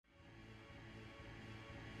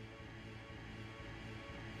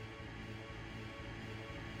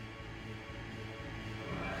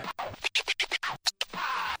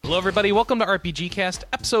Hello, everybody. Welcome to RPGCast,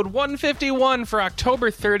 episode 151 for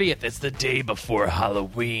October 30th. It's the day before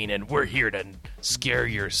Halloween, and we're here to scare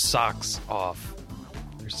your socks off.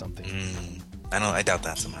 Or something. I doubt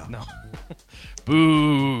that somehow. No.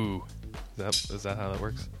 Boo! Is that how that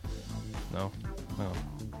works? No.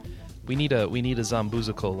 We need a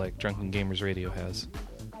zombusical like Drunken Gamers Radio has,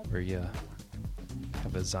 where you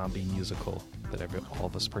have a zombie musical that all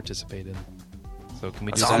of us participate in. So can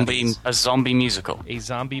we do a zombie musical? A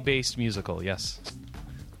zombie-based musical, yes.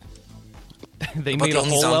 They But made the a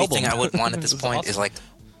only whole zombie album. thing I would want at this point awesome. is like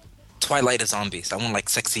Twilight of zombies. I want like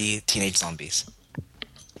sexy teenage zombies.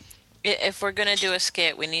 If we're going to do a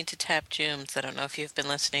skit, we need to tap Jooms. I don't know if you've been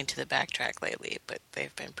listening to the backtrack lately, but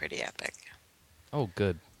they've been pretty epic. Oh,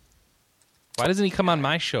 good. Why doesn't he come on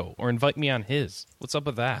my show or invite me on his? What's up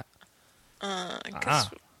with that? Because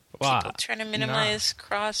people trying to minimize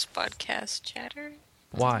cross-podcast chatter.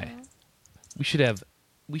 Why? We should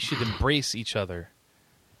embrace each other.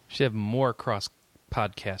 We should have more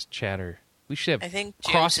cross-podcast chatter. We should I have think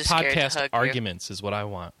Jooms is scared to cross-podcast hug arguments is what I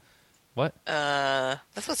want. What?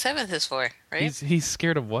 That's what 7th is for, right? He's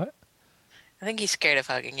scared of what? I think he's scared of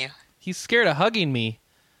hugging you. He's scared of hugging me.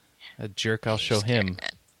 A jerk, I'll show him.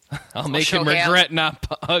 I'll make him show him. regret not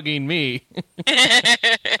hugging me.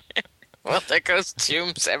 Well, there goes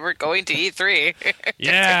Jooms ever going to E3.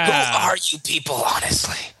 Yeah. Who are you people,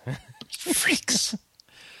 honestly? Freaks.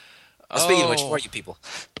 Speaking of which, who are you people?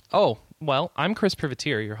 Oh, well, I'm Chris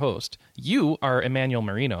Privateer, your host. You are Emmanuel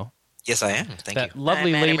Marino. Yes, I am. Thank That you.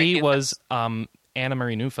 lovely I'm Anna lady Marie was Anna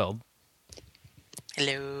Marie Neufeld.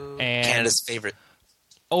 Hello. And Canada's favorite.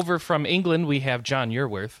 over from England, we have John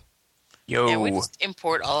Yearworth. Yo. Yeah, we just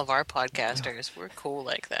import all of our podcasters. We're cool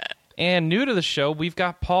like that. And new to the show, we've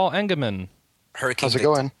got Paul Engemann. Hurricane How's it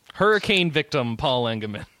victim. going? Hurricane victim Paul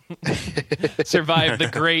Engemann. Survived the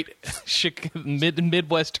great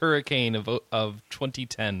Midwest hurricane of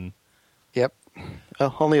 2010. Yep.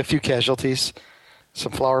 Only a few casualties.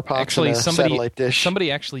 Some flower pots Actually, and a satellite dish. somebody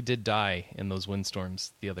actually did die in those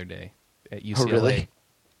windstorms the other day at UCLA. Oh, really?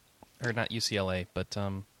 Or not UCLA, but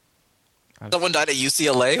Someone died at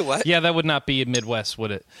UCLA? What? yeah, that would not be Midwest, would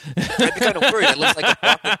it? I'd be kind of worried. It looks like a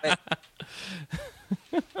rocket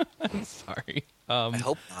man. Sorry. I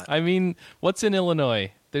hope not. I mean, what's in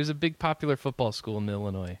Illinois? There's a big popular football school in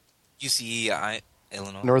Illinois. UCI,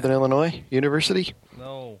 Illinois. Northern Illinois University?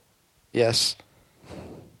 No. Yes.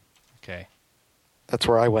 Okay. That's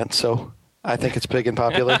where I went, so I think it's big and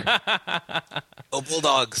popular. Go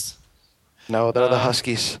Bulldogs. No, they're the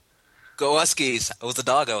Huskies. Go Huskies. I was a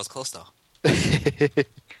dog. I was close, though.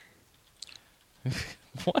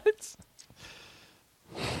 What?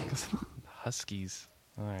 Huskies.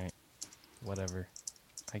 All right. Whatever.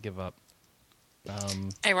 I give up.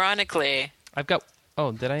 Ironically. I've got...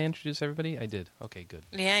 Oh, did I introduce everybody? I did. Okay, good.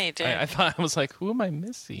 Yeah, you did. I thought I was like, who am I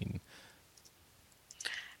missing?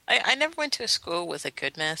 I never went to a school with a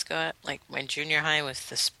good mascot. Like, my junior high was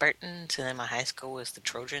the Spartans, and then my high school was the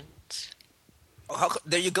Trojans. Oh,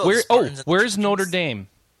 there you go. Spartans and Where's the Notre Trojans. Dame?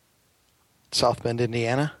 South Bend,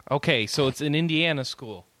 Indiana. Okay, so it's an Indiana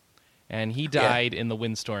school. And he died in the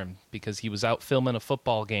windstorm because he was out filming a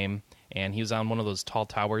football game, and he was on one of those tall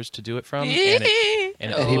towers to do it from, and it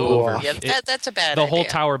And blew he blew over. off. Yeah, that's a bad The idea. whole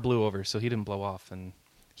tower blew over, so he didn't blow off. And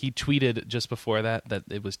he tweeted just before that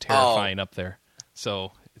it was terrifying up there.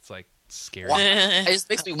 So it's like scary. Wow. It just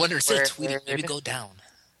makes me wonder, instead of tweeting, maybe go down.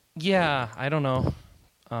 Yeah, I don't know.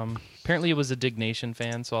 Apparently it was a Dig Nation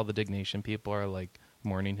fan, so all the Dig Nation people are like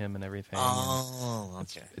mourning him and everything. Oh,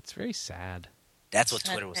 okay. It's very sad. That's what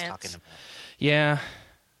Twitter was talking about. Yeah.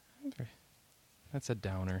 That's a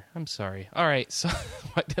downer. I'm sorry. All right, so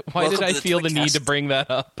why did Welcome I to the feel the need Twitcast. to bring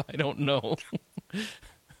that up? I don't know.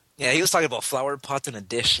 Yeah, he was talking about flower pots in a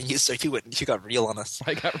dish, and you got real on us.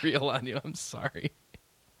 I got real on you. I'm sorry.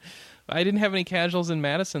 I didn't have any casuals in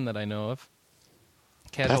Madison that I know of.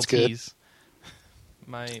 That's good. Casualties.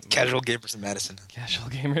 My Casual gamers in Madison. casual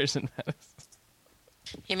gamers in Madison.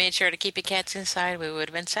 He made sure to keep your cats inside. We would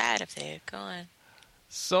have been sad if they had gone.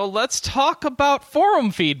 So let's talk about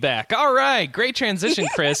forum feedback. All right, great transition,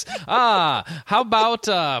 Chris. How about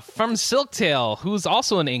from Silktail, who's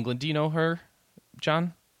also in England? Do you know her,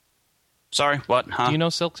 John? Sorry, what? Huh? Do you know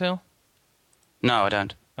Silktail? No, I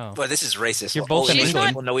don't. Oh, Boy, this is racist. You're both in English England.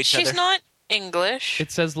 people know each She's other. not English.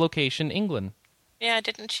 it says location England. Yeah,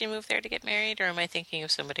 didn't she move there to get married, or am I thinking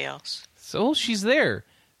of somebody else? So she's there.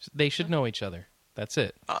 They should know each other. That's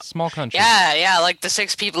it. Small country. Yeah, like the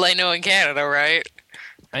 6 people I know in Canada, right?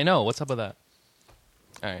 I know. What's up with that?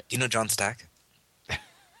 All right. Do you know John Stack? I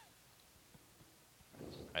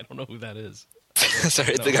don't know who that is.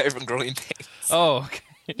 Sorry, No. the guy from Growing Pains. Oh,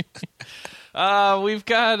 okay. We've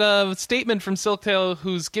got a statement from Silktail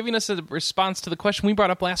who's giving us a response to the question we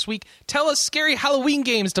brought up last week. Tell us scary Halloween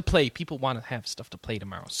games to play. People want to have stuff to play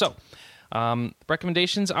tomorrow. So,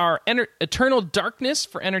 recommendations are Eternal Darkness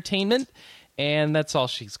for entertainment, and that's all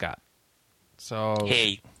she's got. So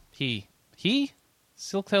He.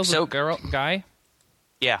 Silktail's a girl guy.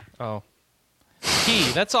 Yeah. Oh.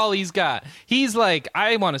 That's all he's got. He's like,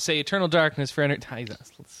 I want to say Eternal Darkness for entertainment.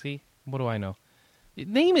 Let's see. What do I know? His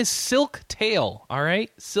name is Silktail, all right?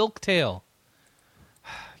 Silktail.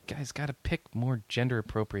 Guys, got to pick more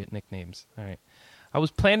gender-appropriate nicknames. All right.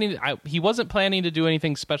 He wasn't planning to do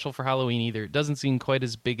anything special for Halloween either. It doesn't seem quite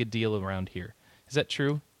as big a deal around here. Is that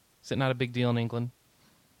true? Is it not a big deal in England?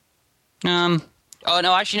 Oh,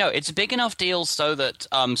 no, actually, no. It's a big enough deal so that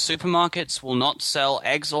supermarkets will not sell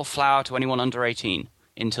eggs or flour to anyone under 18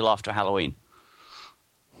 until after Halloween.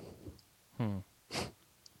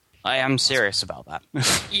 I am serious about that.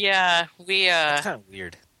 Yeah, That's kind of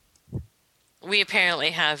weird. we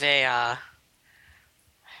apparently have a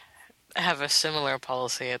similar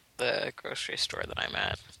policy at the grocery store that I'm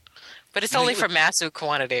at. But it's only for massive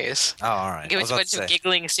quantities. Oh, all right. Give it a bunch of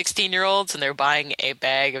giggling 16-year-olds, and they're buying a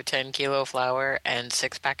bag of 10-kilo flour and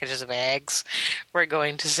 6 packages of eggs. We're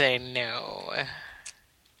going to say no.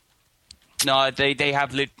 No, they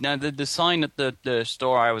have... the sign at the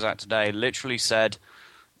store I was at today literally said,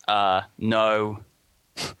 no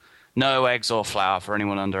eggs or flour for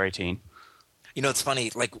anyone under 18. You know, it's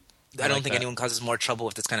funny. Like, I don't think anyone causes more trouble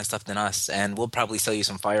with this kind of stuff than us, and we'll probably sell you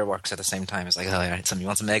some fireworks at the same time. It's like, oh, all right, you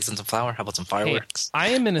want some eggs and some flour? How about some fireworks? Hey, I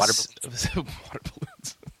am in water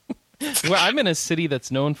balloons. Well, I'm in a city that's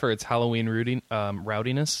known for its Halloween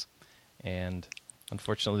rowdiness, and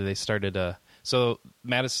unfortunately, they started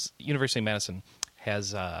University of Madison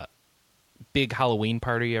has a big Halloween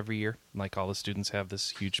party every year. Like, all the students have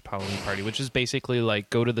this huge Halloween party, which is basically like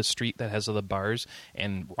go to the street that has all the bars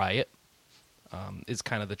and riot. Is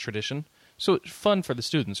kind of the tradition. So it's fun for the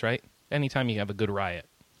students, right? Anytime you have a good riot.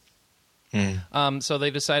 So they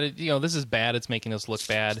decided, this is bad. It's making us look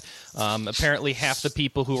bad. Apparently half the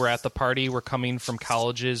people who were at the party were coming from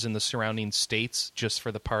colleges in the surrounding states just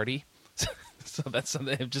for the party. So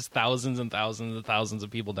they have just thousands and thousands and thousands of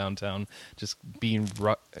people downtown just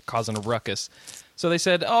causing a ruckus. So they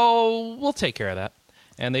said, oh, we'll take care of that.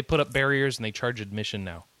 And they put up barriers and they charge admission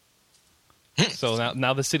now. So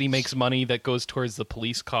now the city makes money that goes towards the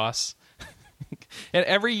police costs. And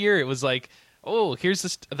every year it was like, oh, here's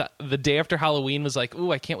the day after Halloween was like,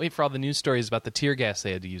 oh, I can't wait for all the news stories about the tear gas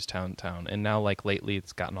they had to use downtown. And now, like, lately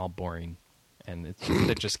it's gotten all boring. And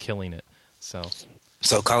they're just killing it. So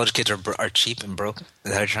college kids are cheap and broke? Is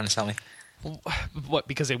that what you're trying to tell me? What,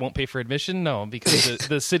 because they won't pay for admission? No, because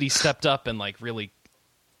the city stepped up and, like, really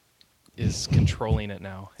is controlling it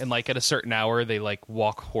now. And like at a certain hour they like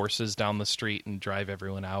walk horses down the street and drive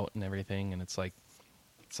everyone out and everything, and it's like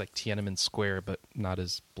Tiananmen Square but not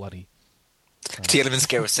as bloody. Tiananmen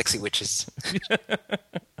Square with sexy witches.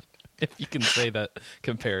 If you can say that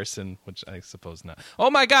comparison, which I suppose not.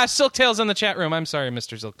 Oh my gosh, Silktail's in the chat room. I'm sorry,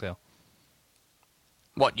 Mr. Silktail.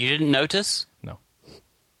 What, you didn't notice? No.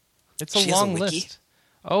 It's a long list.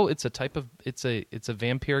 Oh, it's a type of it's a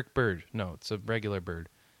vampiric bird. No, it's a regular bird.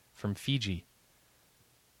 From Fiji.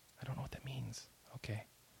 I don't know what that means. Okay.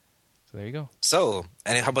 So there you go. So,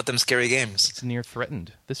 and how about them scary games? It's near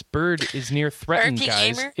threatened. This bird is near threatened, RP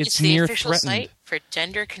guys. Gamer, It's the near official threatened. site for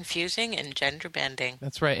gender confusing and gender bending.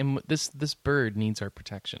 That's right. And this bird needs our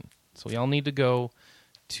protection. So we all need to go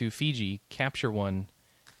to Fiji, capture one,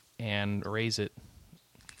 and raise it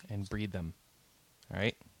and breed them. All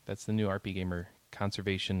right? That's the new RP Gamer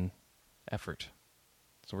conservation effort.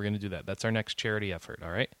 So we're going to do that. That's our next charity effort,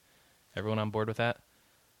 all right? Everyone on board with that?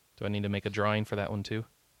 Do I need to make a drawing for that one too?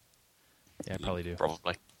 Yeah, I probably do.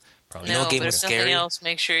 Probably. You know No, what game but was if nothing scary? else,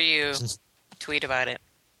 make sure you tweet about it.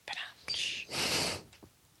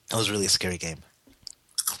 That was really a scary game.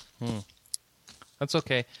 That's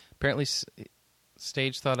okay. Apparently,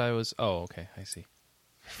 Stage thought I was... Oh, okay. I see.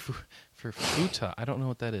 For Futa, I don't know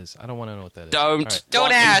what that is. I don't want to know what that is.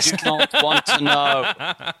 Don't ask. You do not want to know.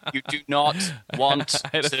 You do not want I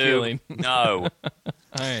had a to feeling. know.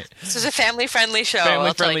 All right. This is a family-friendly show. Family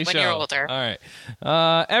I'll tell friendly you when show. you're older. All right.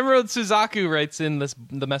 Emerald Suzaku writes in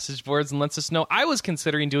the message boards and lets us know, I was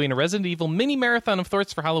considering doing a Resident Evil mini marathon of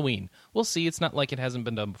Thorts for Halloween. We'll see. It's not like it hasn't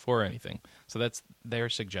been done before or anything. So that's their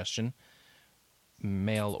suggestion.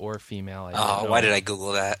 Male or female. I don't know. Why did I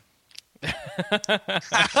Google that?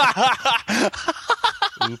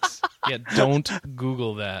 Oops. Yeah, don't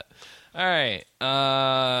Google that. All right.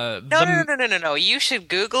 No. You should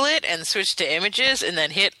Google it and switch to images and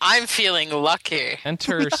then hit I'm feeling lucky.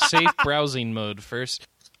 Enter safe browsing mode first.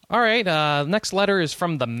 All right, next letter is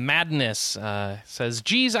from the Madness. Says,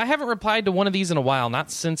 geez, I haven't replied to one of these in a while,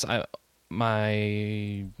 not since one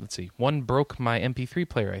broke my MP3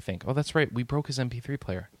 player, I think. Oh, that's right, we broke his MP3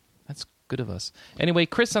 player. That's good of us. Anyway,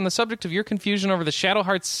 Chris, on the subject of your confusion over the Shadow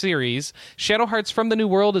Hearts series, Shadow Hearts from the New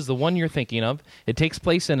World is the one you're thinking of. It takes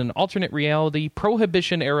place in an alternate reality,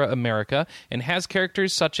 Prohibition-era America, and has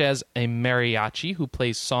characters such as a mariachi who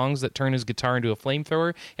plays songs that turn his guitar into a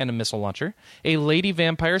flamethrower and a missile launcher, a lady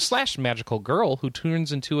vampire / magical girl who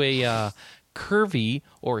turns into a curvy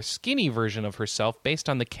or skinny version of herself based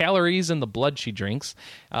on the calories and the blood she drinks,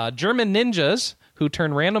 German ninjas who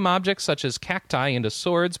turn random objects such as cacti into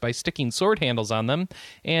swords by sticking sword handles on them,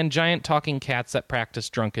 and giant talking cats that practice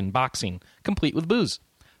drunken boxing, complete with booze.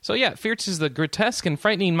 So yeah, it features the grotesque and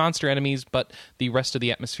frightening monster enemies, but the rest of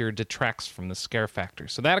the atmosphere detracts from the scare factor.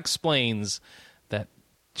 So that explains that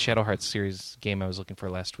Shadow Hearts series game I was looking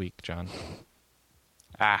for last week, John.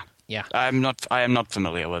 Yeah. I am not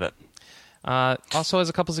familiar with it. Also has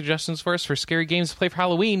a couple suggestions for us for scary games to play for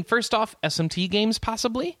Halloween. First off, SMT games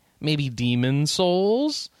possibly. Maybe Demon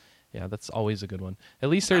Souls. Yeah, that's always a good one. At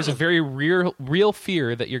least there's a very real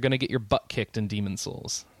fear that you're going to get your butt kicked in Demon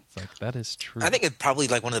Souls. It's like, that is true. I think it's probably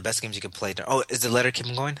like one of the best games you could play. Oh, is the letter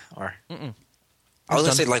keep going? Or I was going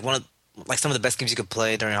to say like some of the best games you could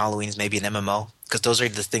play during Halloween is maybe an MMO, because those are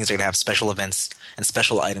the things that are going to have special events and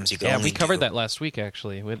special items you can only we covered do. that last week,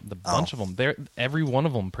 actually. We had a bunch of them. Every one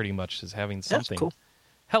of them pretty much is having something. That's cool.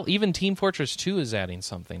 Hell, even Team Fortress 2 is adding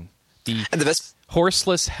something. And the best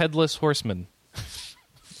Horseless, Headless Horseman.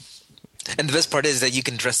 And the best part is that you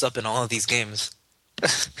can dress up in all of these games.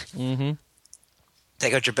 Mm-hmm.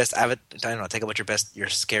 Take out your best take out your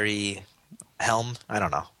scary helm. I don't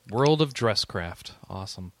know. World of Dresscraft.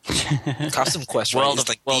 Awesome. Costume Quest, right? World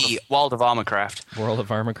of Armorcraft. World of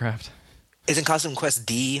Armorcraft. Isn't Costume Quest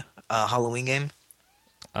the Halloween game?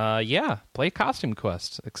 Yeah. Play Costume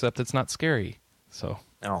Quest, except it's not scary. So.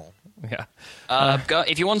 No. Yeah.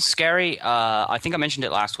 If you want scary, I think I mentioned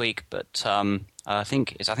it last week, but I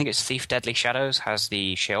think it's Thief Deadly Shadows has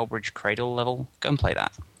the Shalebridge Cradle level. Go and play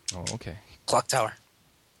that. Oh, okay. Clock Tower.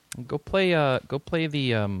 Go play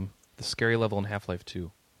the scary level in Half-Life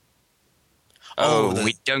 2.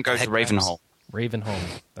 We don't go to Ravenholm.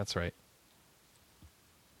 Ravenholm. That's right.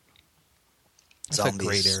 That's Zombies. a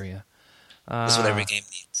great area. That's what every game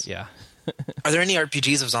needs. Yeah. Are there any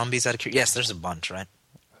RPGs of zombies out of curiosity? Yes, there's a bunch, right?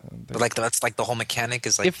 But that's like the whole mechanic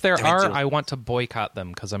is like. If there are, I want to boycott them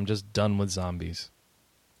because I'm just done with zombies.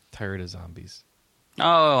 Tired of zombies.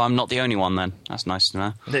 Oh, I'm not the only one then. That's nice to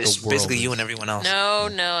know. It's basically you and everyone else. No,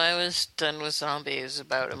 I was done with zombies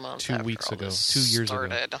about a month 2 after weeks all ago. this 2 years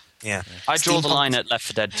started. ago. Yeah. I draw the line at Left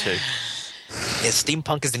 4 Dead 2. Yeah,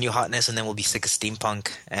 steampunk is the new hotness, and then we'll be sick of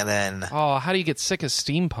steampunk. And then Oh, how do you get sick of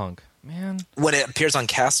steampunk? Man. when it appears on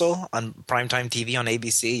Castle, on primetime TV on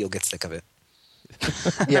ABC, you'll get sick of it.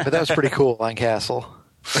 Yeah, but that was pretty cool on Castle.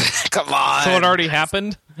 Come on. So it already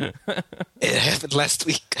happened? It happened last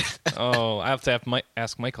week. Oh, I have to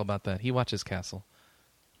ask Michael about that. He watches Castle.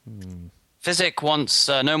 Physic wants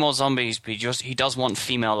no more zombies, but he does want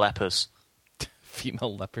female lepers.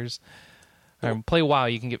 Female lepers? All right, play WoW,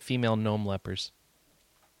 you can get female gnome lepers.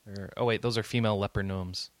 Oh, wait, those are female leper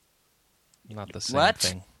gnomes. Not the same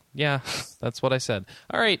thing. Yeah, that's what I said.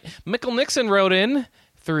 All right, Michael Nixon wrote in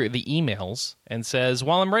through the emails and says,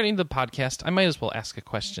 while I'm writing the podcast, I might as well ask a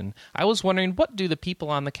question. I was wondering, what do the people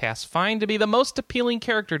on the cast find to be the most appealing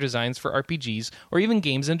character designs for RPGs or even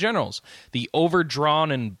games in general? The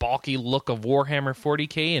overdrawn and bulky look of Warhammer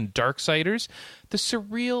 40k and Darksiders, the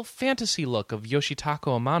surreal fantasy look of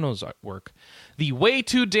Yoshitaka Amano's artwork, the way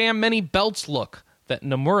too damn many belts look that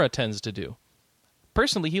Nomura tends to do.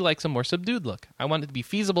 Personally, he likes a more subdued look. I want it to be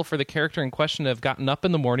feasible for the character in question to have gotten up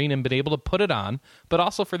in the morning and been able to put it on, but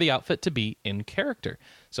also for the outfit to be in character.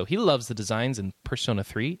 So he loves the designs in Persona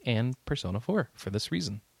 3 and Persona 4 for this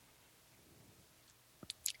reason.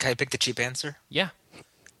 Can I pick the cheap answer? Yeah.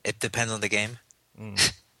 It depends on the game.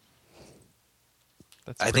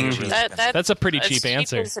 I think that's a pretty cheap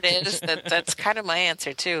answer. As it is, that's kind of my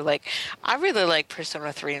answer too. Like, I really like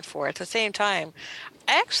Persona 3 and 4. At the same time,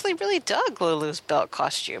 I actually really dug Lulu's belt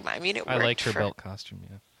costume. I mean, I liked her belt costume.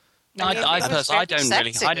 Yeah. No, I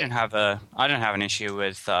don't have an issue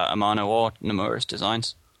with Amano or Nomura's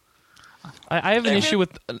designs. I have an issue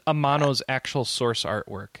with Amano's actual source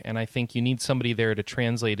artwork, and I think you need somebody there to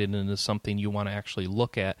translate it into something you want to actually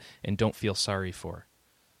look at and don't feel sorry for.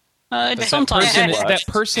 Sometimes that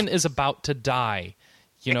person is about to die,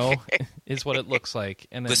 is what it looks like,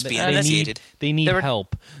 and they need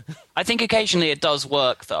help. I think occasionally it does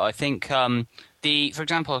work, though. I think For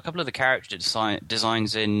example, a couple of the character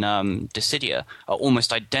designs in Dissidia are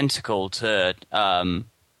almost identical to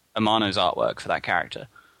Amano's artwork for that character.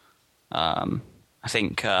 I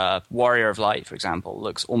think Warrior of Light, for example,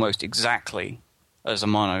 looks almost exactly as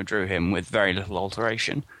Amano drew him with very little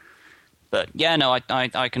alteration. But yeah, no,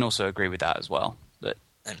 I can also agree with that as well. That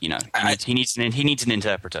he needs an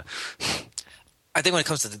interpreter. I think when it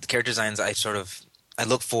comes to the character designs, I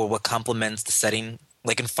look for what complements the setting.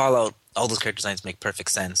 Like in Fallout, all those character designs make perfect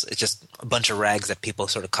sense. It's just a bunch of rags that people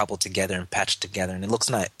sort of cobble together and patch together, and it looks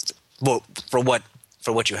nice. Well, for what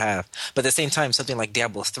you have. But at the same time, something like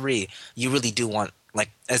Diablo 3, you really do want like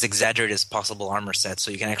as exaggerated as possible armor sets,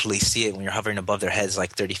 so you can actually see it when you're hovering above their heads,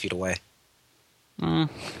 like 30 feet away. I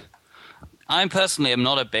personally am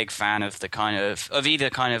not a big fan of either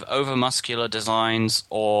kind of over muscular designs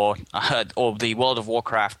or the World of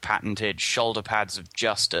Warcraft patented shoulder pads of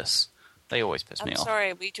justice. They always piss me off. I'm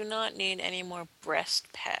sorry, we do not need any more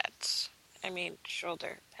breast pads. I mean,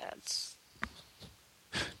 shoulder pads.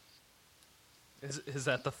 Is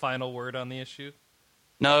that the final word on the issue?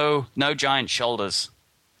 No giant shoulders.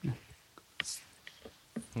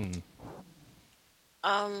 And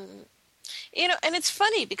it's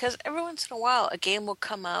funny because every once in a while a game will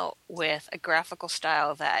come out with a graphical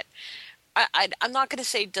style that I'm not going to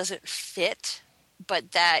say doesn't fit,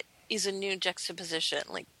 but that is a new juxtaposition.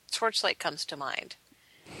 Like Torchlight comes to mind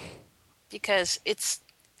because it's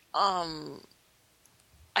I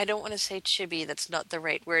don't want to say chibi, that's not the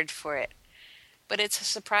right word for it, but it's a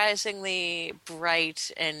surprisingly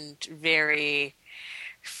bright and very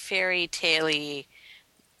fairy tale-y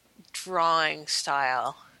drawing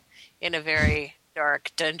style in a very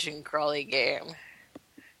dark dungeon crawly game.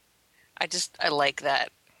 I like that.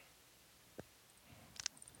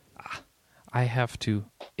 I have to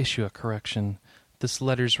issue a correction. This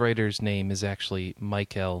letter's writer's name is actually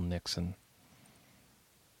Michael Nixon.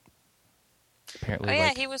 Apparently,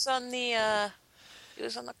 he was on the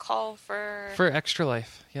call for Extra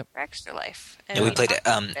Life. Yep. For Extra Life. And we played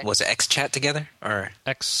was it X Chat together or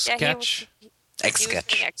X Sketch? X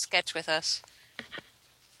Sketch. He was X Sketch with us.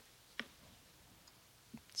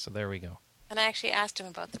 So there we go. And I actually asked him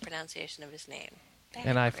about the pronunciation of his name.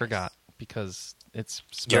 And I forgot because it's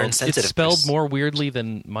You're spelled, insensitive, it's spelled Chris. more weirdly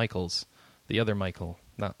than Michael's. The other Michael.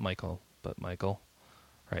 Not Michael, but Michael.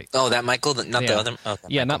 Right. Oh, that Michael? Not the other? Okay,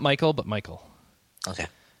 yeah, not Michael, but Michael. Okay.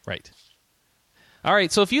 Right. All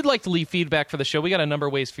right, so if you'd like to leave feedback for the show, we got a number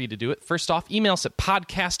of ways for you to do it. First off, email us at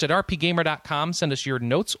podcast@rpgamer.com. Send us your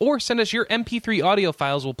notes or send us your MP3 audio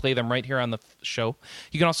files. We'll play them right here on the show.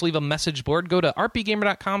 You can also leave a message board. Go to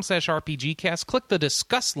rpgamer.com/rpgcast. Click the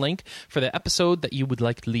discuss link for the episode that you would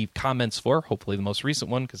like to leave comments for, hopefully the most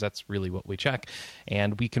recent one, because that's really what we check.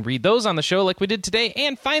 And we can read those on the show like we did today.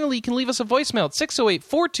 And finally, you can leave us a voicemail at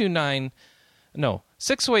 608-729-4098.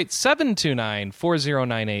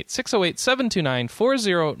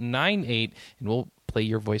 608-729-4098, and we'll play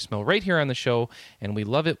your voicemail right here on the show. And we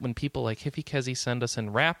love it when people like Hiffy Kezi send us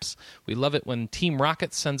in raps. We love it when Team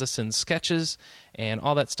Rocket sends us in sketches, and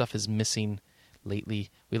all that stuff is missing lately.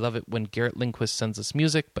 We love it when Garrett Lindquist sends us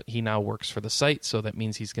music, but he now works for the site, so that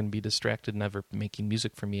means he's going to be distracted, never making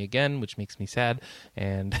music for me again, which makes me sad.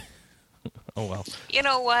 And oh well. You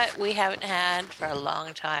know what we haven't had for a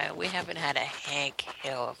long time? We haven't had a Hank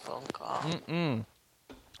Hill phone call.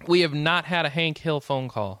 We have not had a Hank Hill phone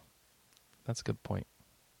call. That's a good point.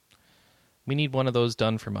 We need one of those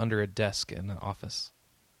done from under a desk in the office.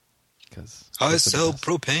 Because I sell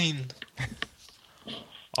propane.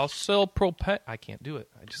 I'll sell propane. I can't do it.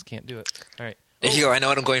 I just can't do it. All right. There you go. I know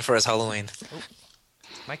what I'm going for as Halloween. Oh.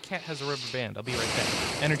 My cat has a rubber band. I'll be right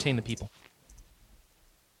back. Entertain the people.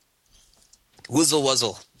 Wuzzle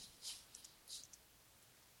wuzzle.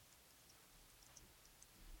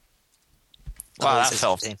 Wow,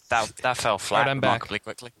 that fell flat Right, I'm back. remarkably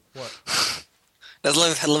quickly. What? I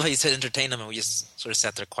love how you said entertain them, and we just sort of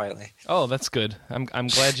sat there quietly. Oh, that's good. I'm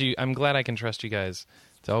glad I can trust you guys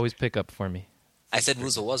to always pick up for me. I said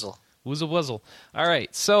wuzzle wuzzle. Wuzzle wuzzle. All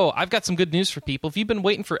right, so I've got some good news for people. If you've been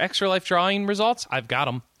waiting for Extra Life drawing results, I've got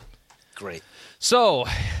them. Great. So,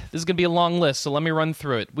 this is going to be a long list, so let me run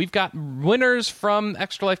through it. We've got winners from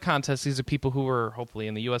Extra Life contests. These are people who were hopefully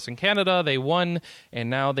in the U.S. and Canada. They won, and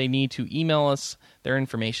now they need to email us their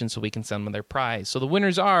information so we can send them their prize. So the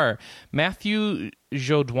winners are Matthew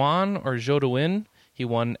Jodouin or Jodouin. He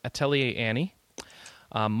won Atelier Annie.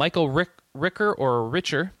 Michael Ricker or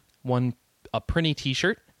Richer won a Prinny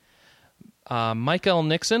t-shirt. Michael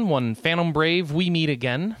Nixon won Phantom Brave We Meet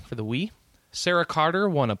Again for the Wii. Sarah Carter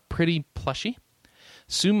won a Pretty plushie.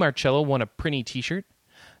 Sue Marcello won a Prinny t-shirt.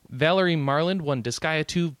 Valerie Marland won Disgaea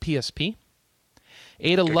 2 PSP.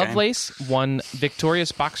 Ada Good Lovelace won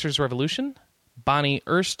Victorious Boxers Revolution. Bonnie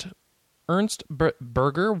Ernst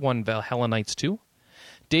Berger won Valhalla Knights 2.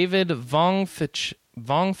 David Vongfichak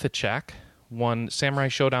won Samurai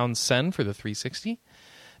Showdown Sen for the 360.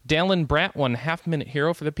 Dallin Bratt won Half Minute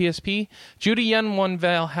Hero for the PSP. Judy Yen won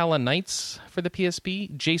Valhalla Knights for the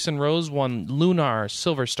PSP. Jason Rose won Lunar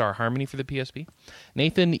Silver Star Harmony for the PSP.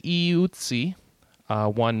 Nathan Iuzzi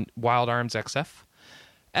won Wild Arms XF.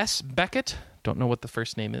 S. Beckett, don't know what the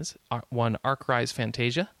first name is, won Arc Rise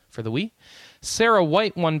Fantasia for the Wii. Sarah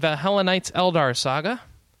White won Valhalla Knights Eldar Saga.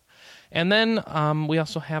 And then we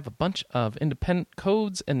also have a bunch of independent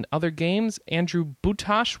codes and other games. Andrew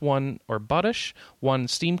Butash won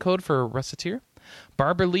Steam Code for Reciteer.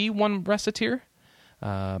 Barbara Lee won Reciteer.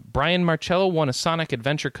 Brian Marcello won a Sonic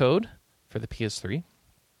Adventure Code for the PS3.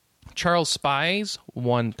 Charles Spies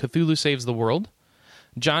won Cthulhu Saves the World.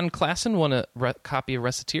 John Klassen won a copy of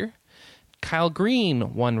Reciteer. Kyle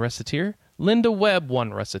Green won Reciteer. Linda Webb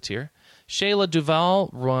won Reciteer. Shayla Duvall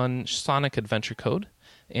won Sonic Adventure Code.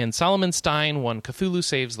 And Solomon Stein won Cthulhu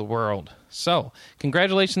Saves the World. So,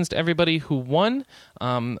 congratulations to everybody who won.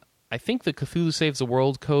 I think the Cthulhu Saves the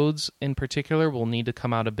World codes in particular will need to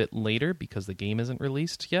come out a bit later because the game isn't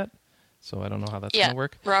released yet. So I don't know how that's going to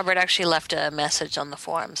work. Robert actually left a message on the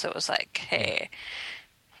forum, so it was like, hey,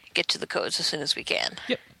 get to the codes as soon as we can.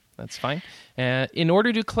 Yep, that's fine. In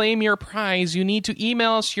order to claim your prize, you need to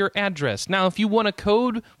email us your address. Now, if you want a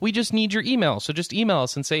code, we just need your email. So just email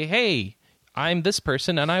us and say, hey, I'm this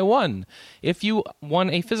person and I won. If you won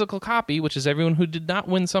a physical copy, which is everyone who did not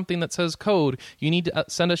win something that says code, you need to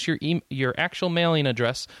send us your actual mailing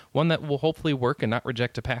address, one that will hopefully work and not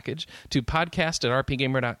reject a package, to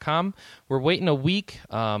podcast@rpgamer.com. We're waiting a week,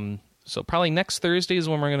 so probably next Thursday is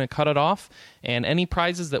when we're going to cut it off. And any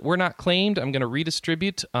prizes that were not claimed, I'm going to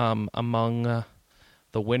redistribute among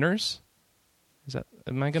the winners.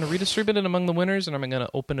 Am I going to redistribute it among the winners, or am I going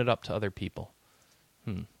to open it up to other people?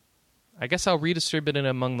 I guess I'll redistribute it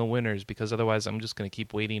among the winners, because otherwise I'm just going to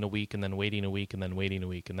keep waiting a week and then waiting a week and then waiting a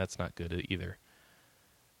week, and that's not good either.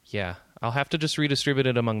 Yeah, I'll have to just redistribute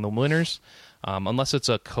it among the winners, unless it's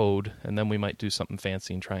a code, and then we might do something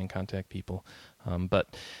fancy and try and contact people. And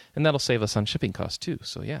that'll save us on shipping costs too.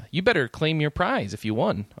 So yeah, you better claim your prize if you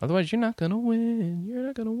won. Otherwise, you're not going to win. You're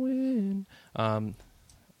not going to win.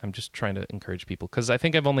 I'm just trying to encourage people, because I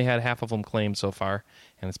think I've only had half of them claimed so far,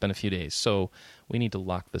 and it's been a few days. So we need to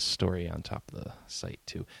lock this story on top of the site,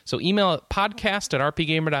 too. So email at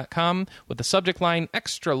podcast@rpgamer.com with the subject line,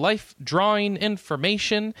 Extra Life Drawing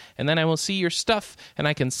Information, and then I will see your stuff, and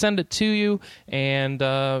I can send it to you, and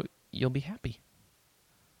you'll be happy.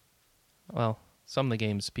 Well, some of the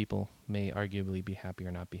games people may arguably be happy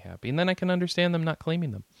or not be happy, and then I can understand them not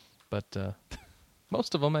claiming them. But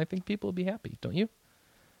most of them, I think people will be happy, don't you?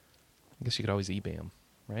 I guess you could always eBay them,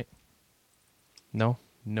 right? No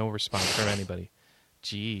response from anybody.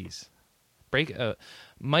 Jeez.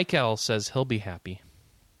 Mike L says he'll be happy.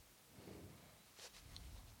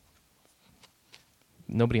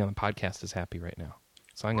 Nobody on the podcast is happy right now.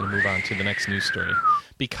 So I'm going to move on to the next news story.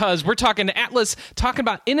 Because we're talking to Atlas, talking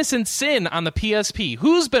about Innocent Sin on the PSP.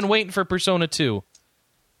 Who's been waiting for Persona 2?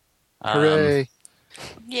 Hooray.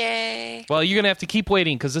 Yay. Well, you're going to have to keep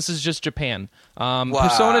waiting, because this is just Japan.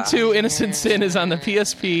 Persona 2 Innocent Sin is on the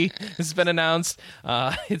PSP. It's been announced.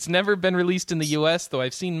 It's never been released in the U.S., though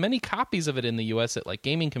I've seen many copies of it in the U.S. at like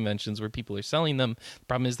gaming conventions where people are selling them. The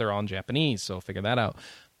problem is they're all in Japanese, so figure that out.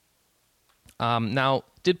 Now,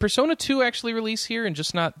 did Persona 2 actually release here and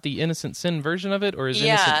just not the Innocent Sin version of it? Or is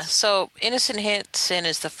so Innocent Sin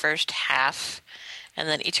is the first half, and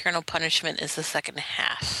then Eternal Punishment is the second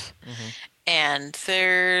half. Mm-hmm. And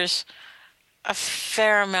there's a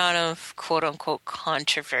fair amount of quote-unquote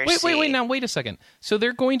controversy. Wait a second. So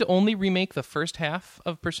they're going to only remake the first half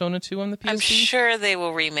of Persona 2 on the PSP? I'm sure they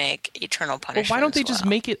will remake Eternal Punishment. Well, why don't they just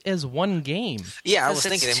make it as one game? Yeah, I was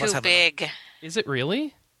thinking it's they must too have big. Is it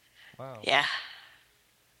really? Wow. Yeah.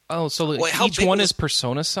 Oh, so each one is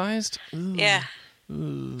Persona-sized? Ooh. Yeah.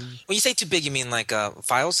 Ooh. When you say too big, you mean like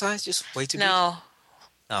file size? Just way too big? No.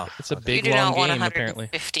 Oh, it's a big, you do long not want game, apparently.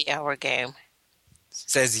 150-hour game.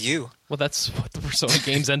 Says you. Well, that's what the Persona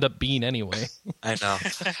games end up being anyway. I know.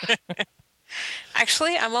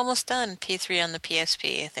 Actually, I'm almost done P3 on the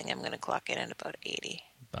PSP. I think I'm going to clock in at about 80.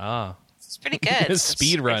 Ah. It's pretty good.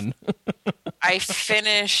 Speed run. I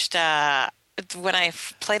finished, when I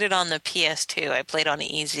played it on the PS2, I played on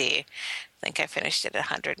easy. I think I finished it at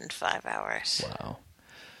 105 hours. Wow.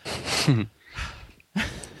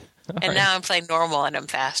 And now I'm playing normal and I'm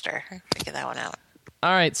faster. Figure that one out.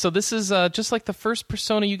 All right, so this is just like the first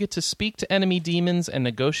Persona. You get to speak to enemy demons and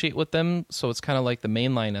negotiate with them. So it's kind of like the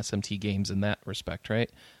mainline SMT games in that respect, right?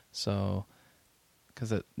 So,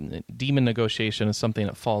 because demon negotiation is something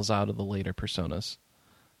that falls out of the later Personas.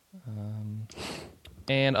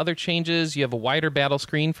 And other changes, you have a wider battle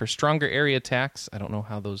screen for stronger area attacks. I don't know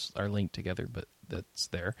how those are linked together, but that's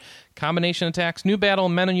there. Combination attacks, new battle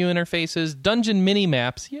menu interfaces, dungeon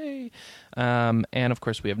mini-maps, yay! And, of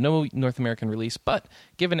course, we have no North American release, but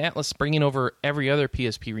given Atlas bringing over every other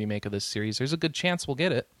PSP remake of this series, there's a good chance we'll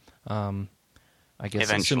get it. I guess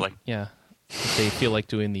eventually. If they feel like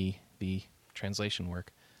doing the translation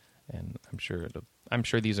work. And I'm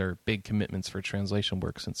sure these are big commitments for translation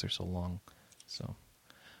work since they're so long. So,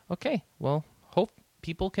 okay, well,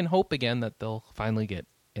 people can hope again that they'll finally get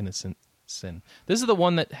Innocent Sin. This is the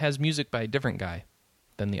one that has music by a different guy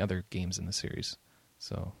than the other games in the series.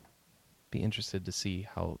 So, be interested to see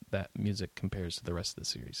how that music compares to the rest of the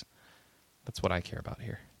series. That's what I care about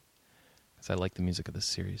here, because I like the music of this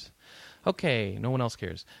series. Okay, no one else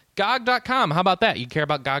cares. GOG.com, how about that? You care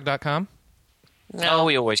about GOG.com? No,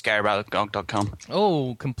 we always care about GOG.com.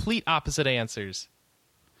 Oh, complete opposite answers.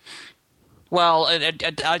 Well,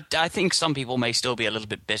 I think some people may still be a little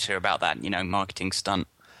bit bitter about that, marketing stunt.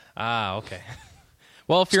 Ah, okay.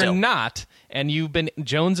 Well, if you're not, and you've been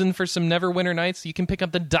jonesing for some Neverwinter Nights, you can pick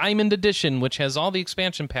up the Diamond Edition, which has all the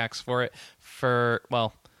expansion packs for it,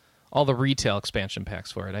 all the retail expansion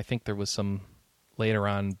packs for it. I think there was some later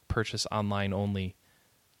on purchase online only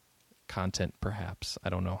content, perhaps. I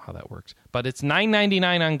don't know how that works. But it's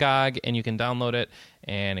 $9.99 on GOG, and you can download it,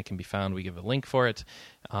 and it can be found. We give a link for it.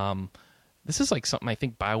 This is like something I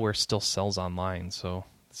think BioWare still sells online, so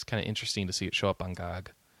it's kind of interesting to see it show up on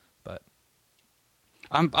GOG. But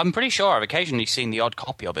I'm pretty sure I've occasionally seen the odd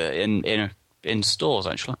copy of it in stores,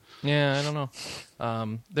 actually. Yeah, I don't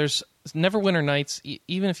know. There's Neverwinter Nights,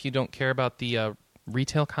 even if you don't care about the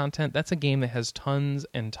retail content, that's a game that has tons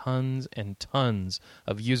and tons and tons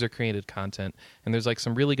of user-created content, and there's like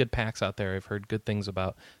some really good packs out there I've heard good things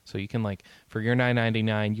about. So you can, like, for your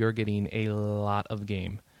 $9.99, you're getting a lot of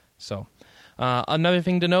game. So another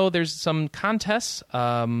thing to know, there's some contests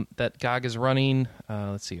that GOG is running.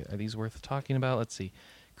 Let's see, are these worth talking about? Let's see.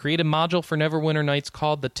 Create a module for Neverwinter Nights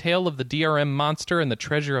called The Tale of the DRM Monster and the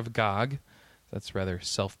Treasure of GOG. That's rather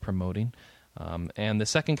self-promoting. And the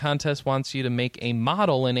second contest wants you to make a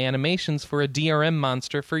model and animations for a DRM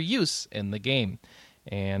monster for use in the game.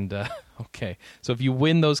 And, okay, so if you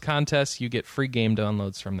win those contests, you get free game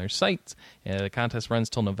downloads from their sites. The contest runs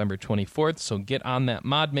till November 24th, so get on that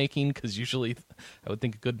mod making, because usually I would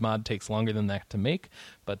think a good mod takes longer than that to make.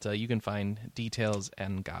 But you can find details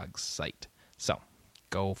on GOG's site. So,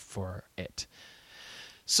 go for it.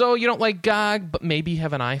 So, you don't like GOG, but maybe you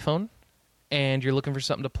have an iPhone, and you're looking for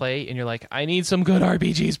something to play, and you're like, I need some good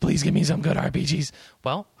RPGs. Please give me some good RPGs.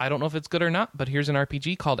 Well, I don't know if it's good or not, but here's an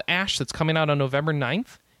RPG called Ash that's coming out on November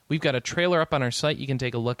 9th. We've got a trailer up on our site you can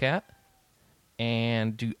take a look at.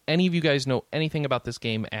 And do any of you guys know anything about this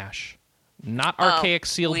game, Ash? Not Archaic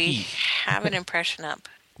Sealed Heat. We have an impression up.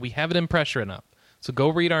 We have an impression up. So go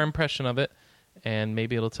read our impression of it, and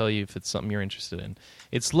maybe it'll tell you if it's something you're interested in.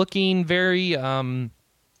 It's looking very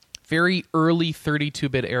early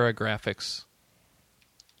 32-bit era graphics.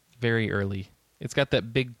 Very early. It's got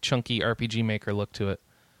that big, chunky RPG Maker look to it.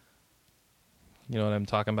 You know what I'm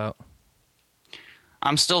talking about?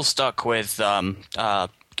 I'm still stuck with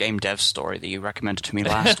Game Dev Story that you recommended to me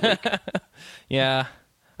last week. Yeah.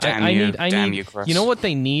 Damn you, Chris. You know what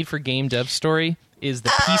they need for Game Dev Story is the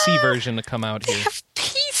PC version to come out here. They have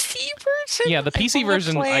PC version? Yeah, the PC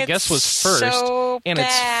version, I guess, was first. So and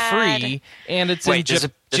bad. It's free, and it's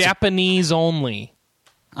in Japanese only.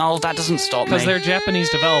 Oh, that doesn't stop me. Because they're a Japanese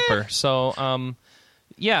developer. So,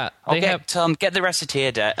 yeah. I'll get the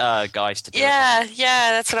Reciteer guys to do it. Yeah,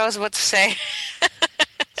 that's what I was about to say.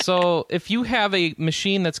 So if you have a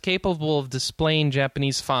machine that's capable of displaying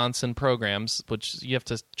Japanese fonts and programs, which you have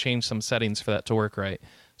to change some settings for that to work right.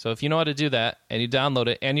 So if you know how to do that, and you download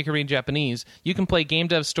it, and you can read Japanese, you can play Game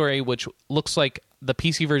Dev Story, which looks like the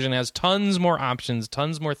PC version has tons more options,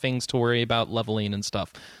 tons more things to worry about leveling and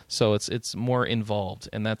stuff. So it's more involved,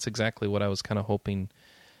 and that's exactly what I was kind of hoping.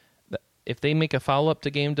 If they make a follow-up to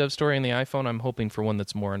Game Dev Story on the iPhone, I'm hoping for one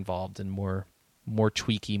that's more involved and more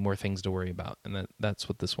tweaky, more things to worry about, and that's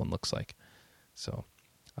what this one looks like. So,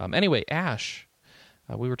 anyway, Ash.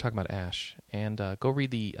 We were talking about Ash, and go read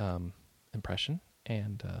the impression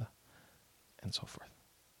and so forth,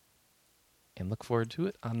 and look forward to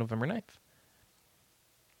it on November 9th.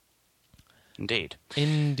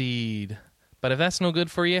 Indeed. But if that's no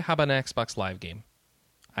good for you, how about an Xbox Live game?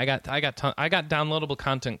 I got downloadable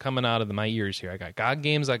content coming out of my ears here. I got GOG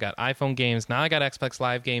games, I got iPhone games, now I got Xbox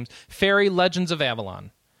Live games. Fairy Legends of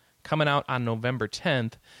Avalon coming out on November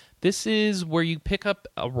 10th. This is where you pick up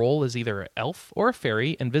a role as either an elf or a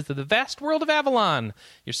fairy and visit the vast world of Avalon.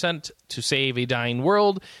 You're sent to save a dying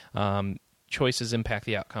world. Choices impact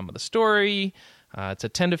the outcome of the story. It's a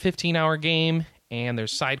 10 to 15 hour game, and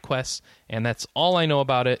there's side quests, and that's all I know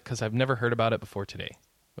about it because I've never heard about it before today.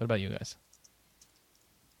 What about you guys?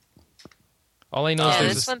 All I know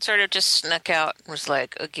is this one sort of just snuck out and was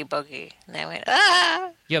like, oogie boogie. And I went,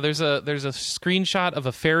 ah! Yeah, there's a screenshot of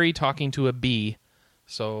a fairy talking to a bee.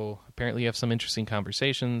 So apparently you have some interesting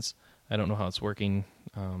conversations. I don't know how it's working.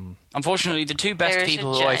 Unfortunately, the two best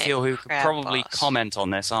people who I feel who could probably comment on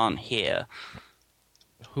this aren't here.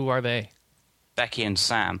 Who are they? Becky and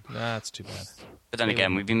Sam. That's too bad. But then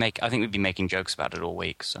again, I think we've been making jokes about it all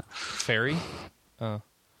week. So. Fairy? So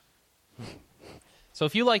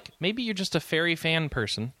if you maybe you're just a fairy fan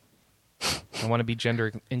person. I want to be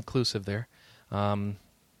gender inclusive there. I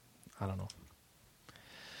don't know.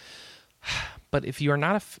 But if you are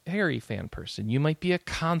not a fairy fan person, you might be a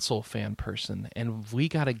console fan person, and we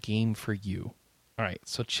got a game for you. All right,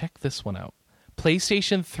 so check this one out.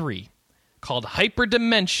 PlayStation 3, called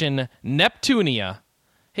Hyperdimension Neptunia.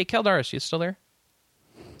 Hey, Keldaris, you still there?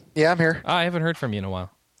 Yeah, I'm here. I haven't heard from you in a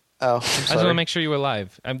while. Oh, I'm I just sorry. want to make sure you were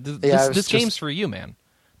live. This game's for you, man.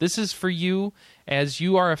 This is for you, as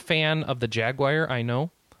you are a fan of the Jaguar, I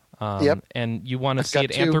know. Yep. And you want to see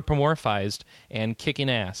it anthropomorphized and kicking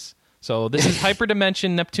ass. So this is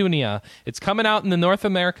Hyperdimension Neptunia. It's coming out in the North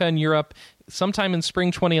America and Europe sometime in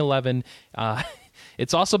spring 2011.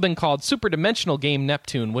 It's also been called Super Dimensional Game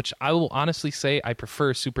Neptune, which I will honestly say I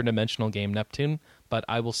prefer Super Dimensional Game Neptune, but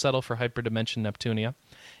I will settle for Hyperdimension Neptunia.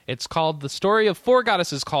 It's called the story of four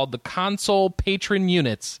goddesses called the Console Patron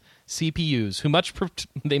Units, CPUs, who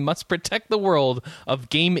they must protect the world of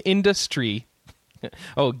game industry.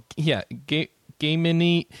 Oh, yeah, game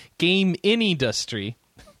industry.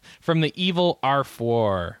 From the evil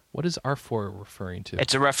R4. What is R4 referring to?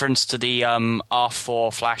 It's a reference to the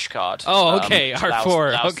R4 flash card. Oh, okay,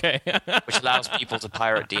 R4. Okay. Which allows people to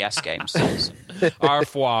pirate DS games.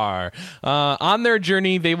 R4. On their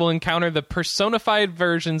journey, they will encounter the personified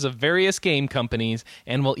versions of various game companies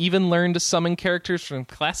and will even learn to summon characters from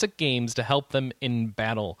classic games to help them in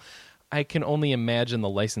battle. I can only imagine the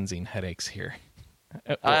licensing headaches here.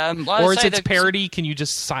 Or is it parody? Can you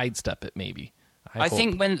just sidestep it, maybe? I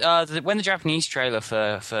think when the Japanese trailer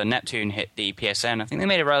for Neptune hit the PSN, I think they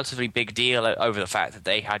made a relatively big deal over the fact that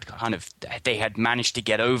they had managed to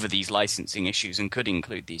get over these licensing issues and could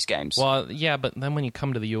include these games. Well, yeah, but then when you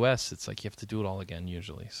come to the US, it's like you have to do it all again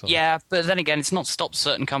usually. So. Yeah, but then again, it's not stopped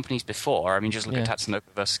certain companies before. I mean, just look at Tatsunoko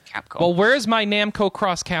versus Capcom. Well, where's my Namco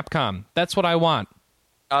Cross Capcom? That's what I want.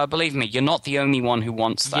 Believe me, you're not the only one who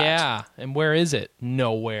wants that. Yeah, and where is it?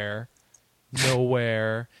 Nowhere.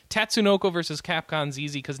 Tatsunoko versus Capcom's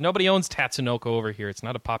easy because nobody owns Tatsunoko over here. It's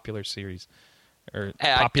not a popular series or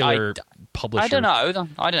popular publisher. I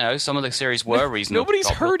don't know. Some of the series were reasonable. Nobody's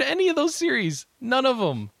heard any of those series. None of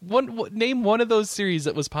them. Name one of those series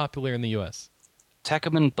that was popular in the U.S.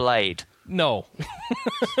 Tekkaman Blade. No.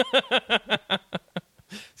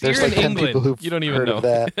 There's like 10 people who've you don't even heard know of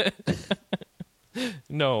that.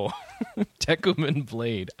 No. Tekkaman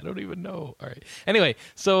Blade. I don't even know. All right. Anyway,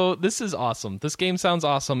 so this is awesome. This game sounds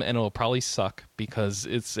awesome, and it'll probably suck because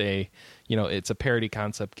it's a parody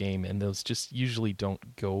concept game, and those just usually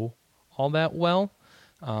don't go all that well,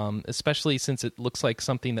 especially since it looks like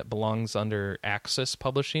something that belongs under Axis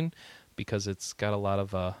Publishing because it's got a lot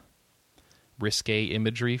of risque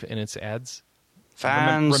imagery in its ads.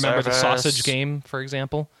 Remember the sausage game, for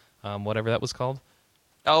example? Whatever that was called?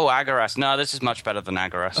 Oh, Agaras. No, this is much better than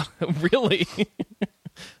Agaras. Really?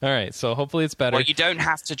 All right, so hopefully it's better. Well, you don't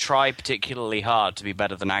have to try particularly hard to be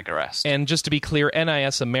better than Agaras. And just to be clear,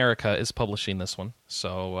 NIS America is publishing this one.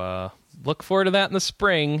 So look forward to that in the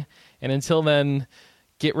spring. And until then,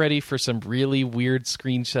 get ready for some really weird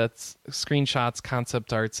screenshots,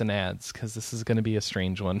 concept arts, and ads, because this is going to be a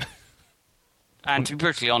strange one. And to be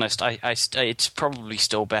brutally honest, it's probably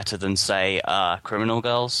still better than, say, Criminal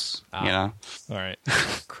Girls. You know. All right,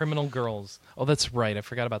 Criminal Girls. Oh, that's right. I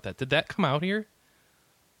forgot about that. Did that come out here?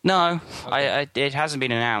 No, okay. It hasn't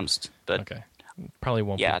been announced. But okay, probably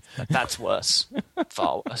won't. Yeah, that's worse.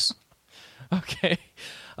 Far worse. Okay.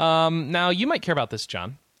 Now you might care about this,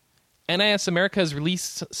 John. NIS America has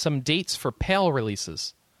released some dates for PAL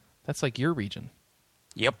releases. That's like your region.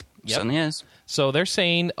 Yep. Certainly is. So they're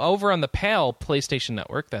saying over on the PAL PlayStation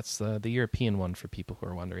Network, that's the European one for people who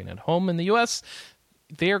are wondering at home in the US,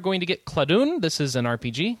 they are going to get Cladoon. This is an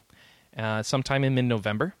RPG. sometime in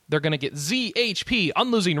mid-November. They're going to get ZHP,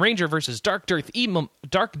 Unlosing Ranger versus Dark Death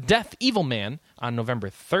Evil Man on November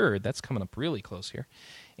 3rd. That's coming up really close here.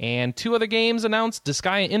 And 2 other games announced,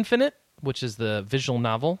 Disgaea Infinite, which is the visual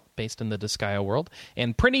novel based in the Disgaea world,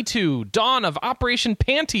 and Prinny 2, Dawn of Operation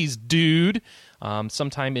Panties, dude,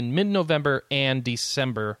 sometime in mid-November and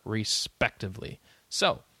December, respectively.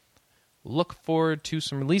 So, look forward to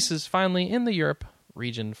some releases finally in the Europe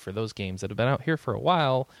region for those games that have been out here for a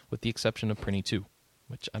while, with the exception of Prinny 2,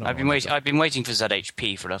 which I don't know. I've been waiting for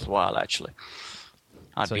ZHP for a little while, actually.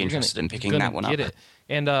 I'd be interested in picking that one up. It.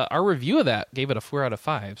 And our review of that gave it a 4 out of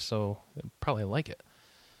 5, so I'd probably like it.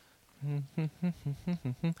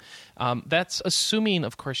 That's assuming,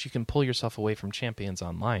 of course, you can pull yourself away from Champions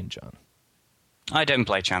Online, John. I don't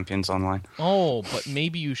play Champions Online. Oh, but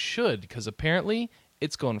maybe you should, because apparently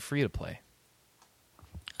it's going free to play.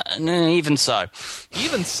 Even so.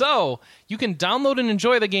 Even so, you can download and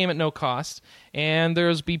enjoy the game at no cost, and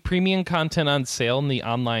there's be premium content on sale in the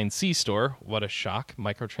online C-store. What a shock.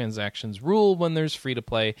 Microtransactions rule when there's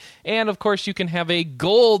free-to-play. And, of course, you can have a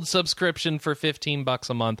gold subscription for $15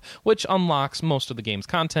 a month, which unlocks most of the game's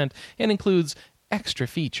content and includes extra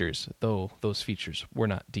features, though those features were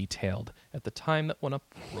not detailed at the time that OneUp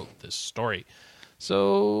wrote this story.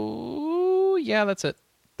 So, yeah, that's it.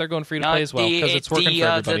 They're going free to play as well because it's working for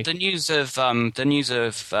everybody. The news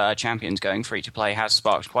of Champions going free to play has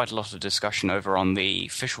sparked quite a lot of discussion over on the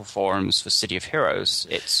official forums for City of Heroes.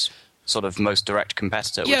 Its sort of most direct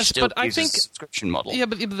competitor, which still uses a subscription model.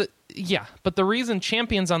 But the reason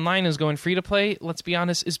Champions Online is going free to play, let's be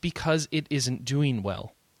honest, is because it isn't doing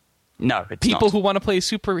well. No, it's People not. who want to play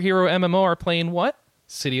superhero MMO are playing what?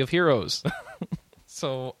 City of Heroes.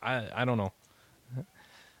 So I don't know.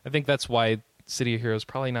 I think that's why City of Heroes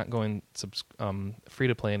probably not going free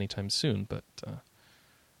to play anytime soon, but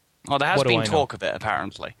well, there has been talk of it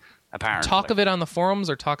apparently. Talk of it on the forums,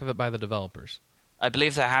 or talk of it by the developers? I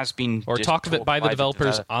believe there has been, or talk of it by the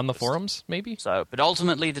developers on the forums, maybe. So, but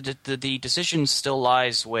ultimately, the decision still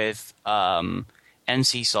lies with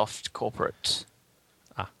NCSoft corporate.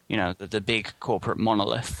 You know, the big corporate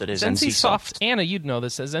monolith that is NCSoft. Anna, you'd know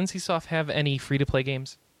this. Does NCSoft have any free to play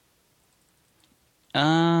games?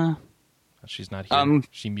 She's not here.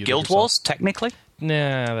 She muted Guild herself. Wars, technically?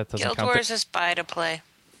 Nah, that doesn't count. count. Guild Wars is buy to play.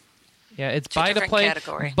 Yeah, it's a buy to play,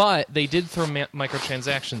 category. But they did throw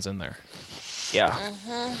microtransactions in there. Yeah.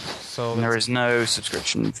 Mm-hmm. So there is no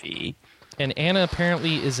subscription fee. And Anna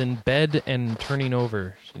apparently is in bed and turning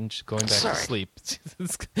over and just going back to sleep.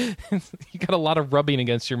 You got a lot of rubbing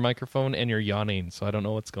against your microphone and you're yawning, so I don't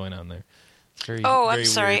know what's going on there. I'm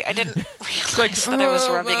sorry. Weird. I didn't realize that I was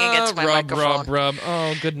rubbing against my microphone. Rub.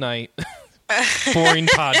 Oh, good night. Boring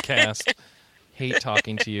podcast. Hate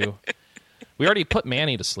talking to you. We already put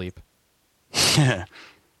Manny to sleep. Yeah,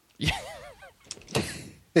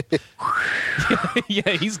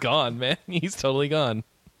 he's gone, man. He's totally gone.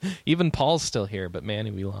 Even Paul's still here, but Manny,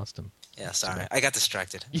 we lost him. Yeah, sorry. I got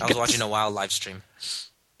distracted. I was watching a WoW live stream.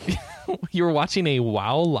 You were watching a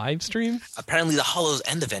WoW live stream? Apparently the Hollows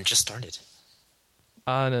End event just started.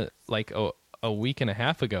 Like a week and a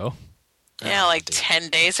half ago. Yeah, like 10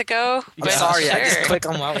 days ago. I'm sorry, I just clicked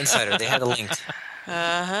on WoW Insider. They had a link.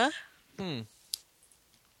 Uh-huh.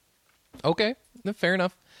 Okay, fair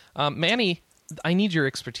enough. Manny, I need your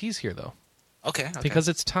expertise here, though. Okay. Because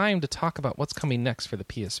it's time to talk about what's coming next for the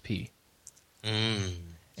PSP. And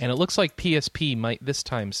it looks like PSP might this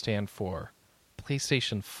time stand for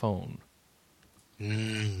PlayStation Phone.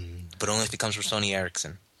 But only if it comes from Sony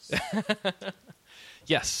Ericsson.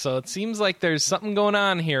 Yes, so it seems like there's something going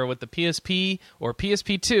on here with the PSP or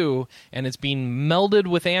PSP2, and it's being melded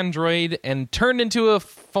with Android and turned into a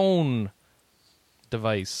phone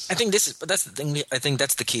device. That's the thing. I think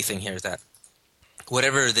that's the key thing here, is that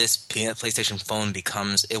whatever this PlayStation Phone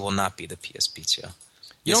becomes, it will not be the PSP2.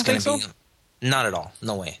 You don't think so? Not at all.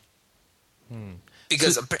 No way.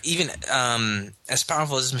 Because even as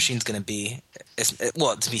powerful as this machine's going to be, I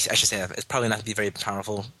should say that it's probably not going to be very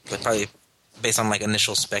powerful, but probably based on like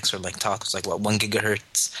initial specs or like talk, it's like 1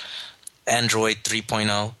 gigahertz, Android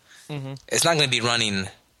 3.0. It's not going to be running.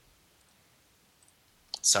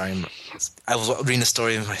 Sorry, I was reading the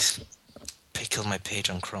story and killed my page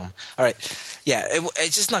on Chrome. All right, yeah,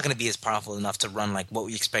 it's just not going to be as powerful enough to run like what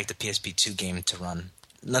we expect a PSP2 game to run.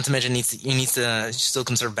 Not to mention, it needs to still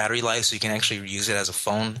conserve battery life so you can actually use it as a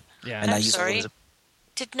phone. Yeah, and I'm sorry.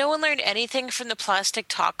 Did no one learn anything from the plastic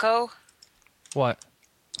taco? What?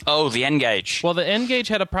 Oh, the N-Gage. Well, the N-Gage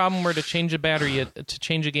had a problem where to change a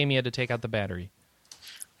game, you had to take out the battery.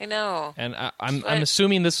 I know. And I'm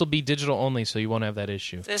assuming this will be digital only, so you won't have that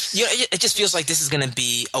issue. It just feels like this is going to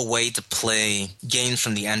be a way to play games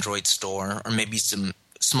from the Android store, or maybe some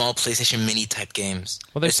small PlayStation Mini type games.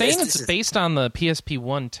 Well, they're saying it's based on the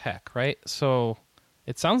PSP1 tech, right? So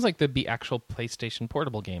it sounds like there'd be actual PlayStation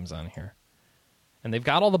Portable games on here. And they've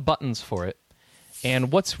got all the buttons for it.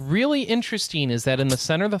 And what's really interesting is that in the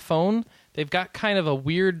center of the phone, they've got kind of a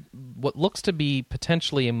weird, what looks to be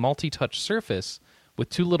potentially a multi-touch surface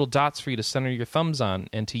with two little dots for you to center your thumbs on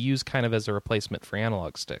and to use kind of as a replacement for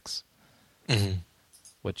analog sticks.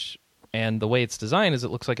 Mm-hmm. And the way it's designed is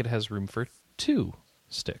it looks like it has room for 2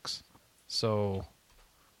 sticks. So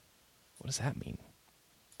what does that mean?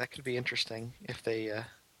 That could be interesting if they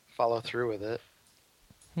follow through with it.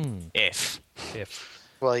 If.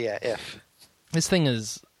 Well, yeah, if. This thing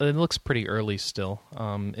it looks pretty early still.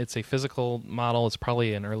 It's a physical model. It's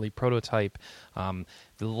probably an early prototype.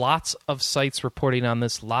 Lots of sites reporting on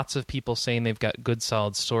this. Lots of people saying they've got good,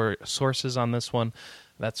 solid sources on this one.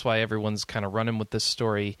 That's why everyone's kind of running with this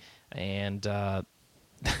story. And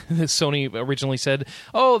Sony originally said,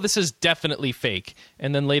 "Oh, this is definitely fake,"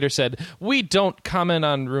 and then later said, "We don't comment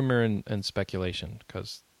on rumor and speculation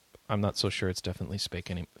because I'm not so sure it's definitely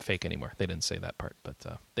fake anymore." They didn't say that part,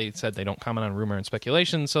 but they said they don't comment on rumor and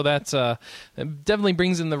speculation. So that definitely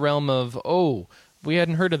brings in the realm of, oh, we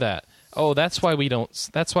hadn't heard of that. Oh, that's why we don't.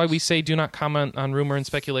 That's why we say do not comment on rumor and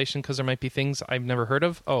speculation, because there might be things I've never heard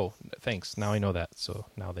of. Oh, thanks. Now I know that. So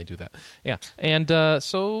now they do that. Yeah, and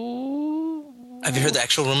so. Have you heard the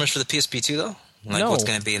actual rumors for the PSP2 though? Like No. What's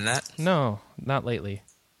going to be in that? No, not lately.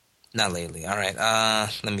 Not lately. All right.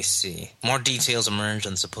 Let me see. More details emerged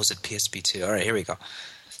on supposed PSP2. All right, here we go.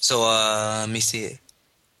 So, let me see.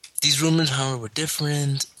 These rumors, however, were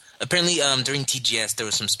different. Apparently, during TGS, there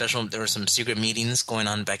were some secret meetings going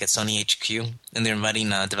on back at Sony HQ, and they're inviting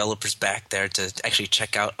developers back there to actually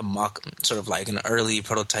check out a mock, sort of like an early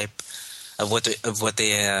prototype of what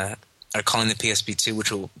they are calling the PSP2,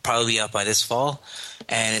 which will probably be out by this fall.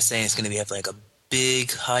 And it's saying it's going to have like a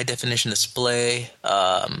big high definition display.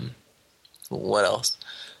 What else?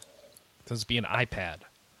 This be an iPad.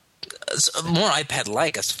 More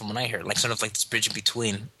iPad-like, as from what I heard, like sort of like this bridge in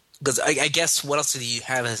between. Because I guess what else do you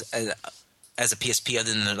have as a PSP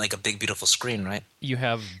other than like a big beautiful screen, right? You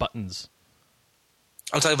have buttons.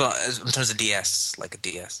 I'm talking about in terms of DS, like a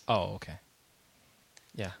DS. Oh, okay.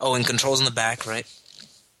 Yeah. Oh, and controls in the back, right?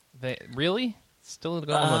 They really still going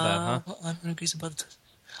with that, huh? Well, I'm agrees about it.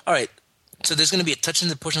 All right, so there's going to be a touch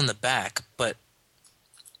and push on the back, but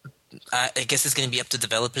I guess it's going to be up to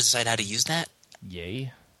developers to decide how to use that.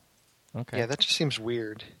 Yay. Okay. Yeah, that just seems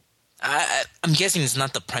weird. I'm guessing it's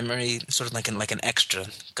not the primary, sort of like an extra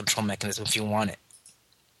control mechanism if you want it.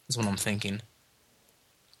 That's what I'm thinking.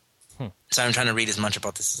 So I'm trying to read as much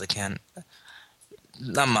about this as I can.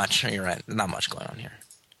 Not much. You're right. Not much going on here.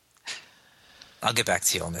 I'll get back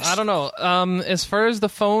to you on this. I don't know. As far as the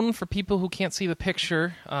phone, for people who can't see the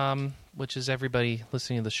picture, which is everybody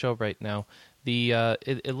listening to the show right now,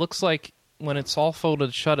 it looks like when it's all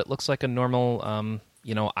folded shut, it looks like a normal,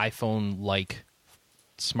 iPhone-like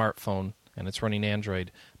smartphone, and it's running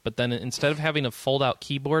Android. But then instead of having a fold-out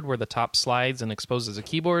keyboard where the top slides and exposes a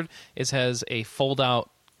keyboard, it has a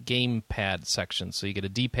fold-out gamepad section. So you get a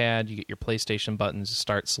D-pad, you get your PlayStation buttons,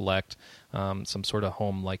 start, select, some sort of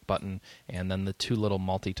home-like button, and then the 2 little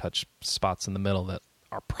multi-touch spots in the middle that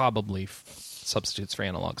are probably substitutes for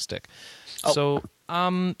analog stick. Oh. So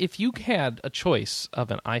if you had a choice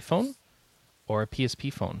of an iPhone or a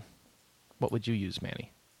PSP phone, what would you use,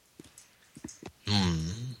 Manny?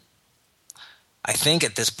 I think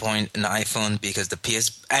at this point an iPhone, because the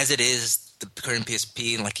current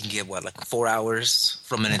PSP, like you can get like 4 hours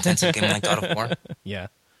from an intensive game like God of War. Yeah.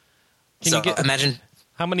 Imagine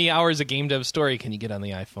how many hours a game dev story can you get on the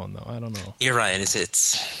iPhone, though? I don't know. You're right.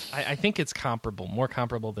 I think it's comparable, more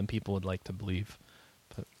comparable than people would like to believe.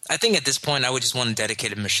 But I think at this point I would just want a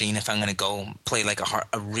dedicated machine if I'm going to go play like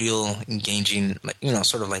a real engaging, like,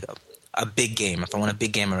 sort of like a big game. If I want a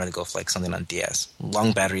big game, I'd rather go for like something on DS.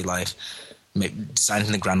 Long battery life. Designed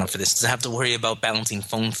from the ground up for this. Doesn't have to worry about balancing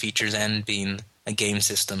phone features and being a game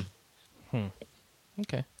system.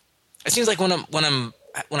 Okay. It seems like when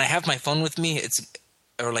I have my phone with me,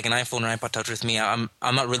 or like an iPhone or iPod Touch with me, I'm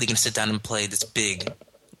not really going to sit down and play this big,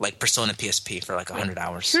 like Persona PSP for like 100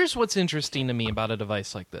 hours. Here's what's interesting to me about a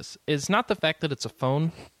device like this is not the fact that it's a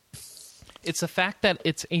phone. It's the fact that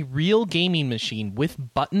it's a real gaming machine with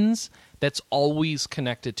buttons that's always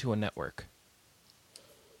connected to a network.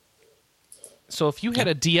 So if you had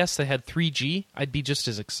a DS that had 3G, I'd be just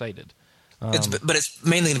as excited. But it's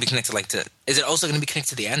mainly going to be connected is it also going to be connected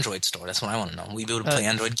to the Android store? That's what I want to know. Will you be able to play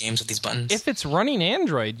Android games with these buttons? If it's running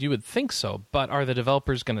Android, you would think so. But are the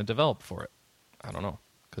developers going to develop for it? I don't know,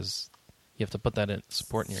 because you have to put that in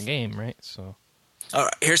support in your game, right? So, all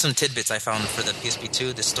right, here's some tidbits I found for the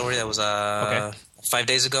PSP2. The story that was 5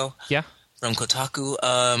 days ago. Yeah. From Kotaku.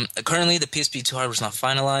 Currently, the PSP2 hardware is not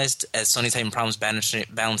finalized, as Sony's having problems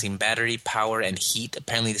balancing battery, power, and heat.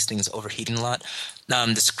 Apparently, this thing is overheating a lot.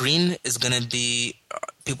 The screen is going to be...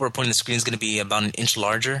 People are reporting the screen is going to be about an inch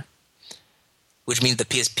larger, which means the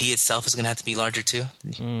PSP itself is going to have to be larger, too.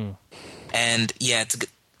 Mm. And, yeah,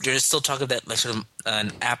 there's still talk of that sort of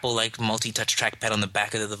an Apple-like multi-touch trackpad on the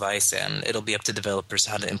back of the device, and it'll be up to developers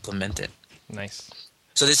how to implement it. Nice.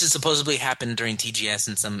 So this has supposedly happened during TGS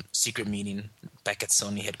in some secret meeting back at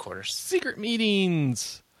Sony headquarters. Secret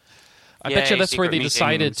meetings! I bet you that's where they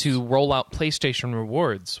decided to roll out PlayStation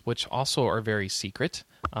Rewards, which also are very secret.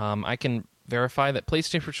 I can verify that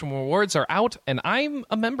PlayStation Rewards are out, and I'm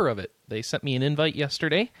a member of it. They sent me an invite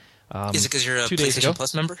yesterday. Is it because you're a PlayStation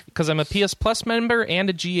Plus member? Because I'm a PS Plus member and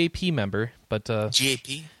a GAP member. But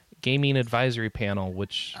GAP? Gaming Advisory Panel,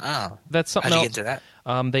 which... Oh. That's something How'd you else. get to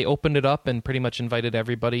that? They opened it up and pretty much invited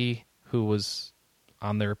everybody who was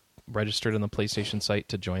on their registered on the PlayStation site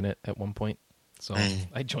to join it at one point. So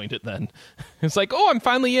I joined it then. It's like, oh, I'm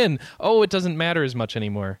finally in. Oh, it doesn't matter as much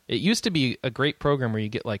anymore. It used to be a great program where you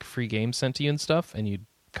get like free games sent to you and stuff, and you'd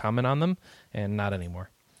comment on them, and not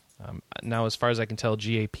anymore. Now, as far as I can tell,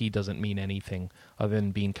 GAP doesn't mean anything other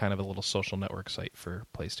than being kind of a little social network site for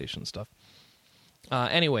PlayStation stuff.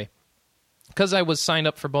 Anyway, because I was signed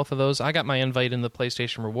up for both of those, I got my invite in the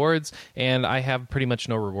PlayStation Rewards, and I have pretty much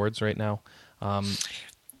no rewards right now.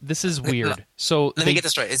 This is weird. So let me get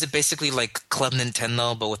this right. Is it basically like Club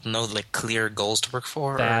Nintendo, but with no like clear goals to work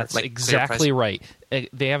for? That's like exactly right.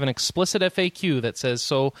 They have an explicit FAQ that says,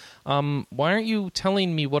 so why aren't you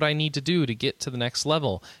telling me what I need to do to get to the next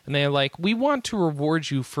level? And they're like, we want to reward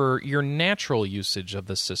you for your natural usage of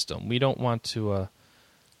the system. We don't want to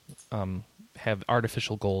have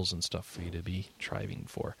artificial goals and stuff for you to be striving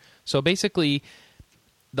for. So basically,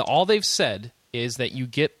 all they've said is that you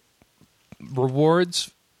get rewards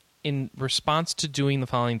in response to doing the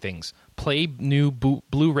following things. Play new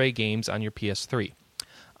Blu-ray games on your PS3.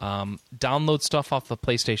 Download stuff off the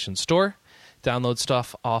PlayStation Store. Download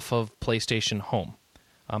stuff off of PlayStation Home.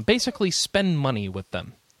 Basically, spend money with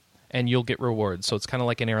them, and you'll get rewards. So it's kind of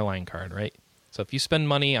like an airline card, right? So if you spend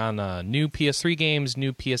money on new PS3 games,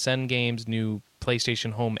 new PSN games, new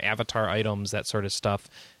PlayStation Home avatar items, that sort of stuff,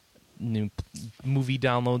 new movie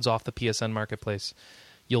downloads off the PSN Marketplace,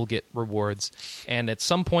 you'll get rewards. And at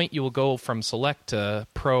some point, you will go from Select to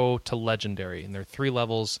Pro to Legendary. And there are 3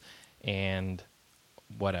 levels and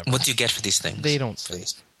whatever. What do you get for these things? They don't say.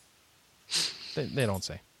 They don't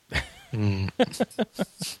say.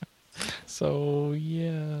 So,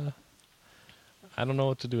 yeah. I don't know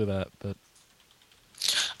what to do with that, but...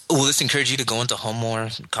 Will this encourage you to go into Home more,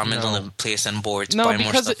 comment on the PSN boards, buy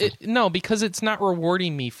more stuff? Because it's not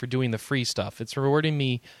rewarding me for doing the free stuff. It's rewarding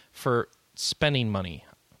me for spending money.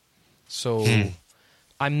 So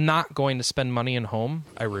I'm not going to spend money in Home.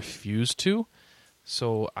 I refuse to.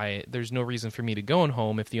 So there's no reason for me to go in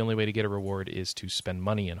Home if the only way to get a reward is to spend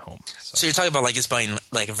money in Home. So you're talking about like just buying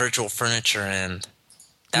like virtual furniture, and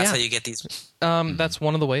that's how you get these? That's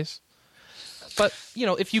one of the ways. But,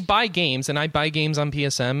 if you buy games, and I buy games on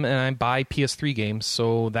PSN, and I buy PS3 games,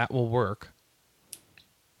 so that will work.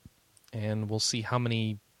 And we'll see how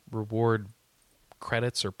many reward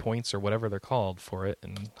credits or points or whatever they're called for it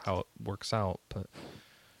and how it works out. But,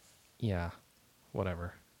 yeah,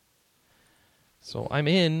 whatever. So I'm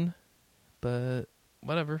in, but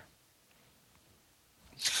whatever.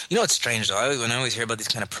 You know what's strange, though? When I always hear about these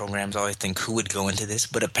kind of programs, I always think, who would go into this?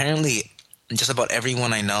 But apparently... just about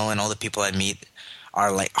everyone I know and all the people I meet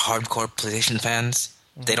are like hardcore PlayStation fans.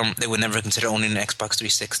 Mm-hmm. They would never consider owning an Xbox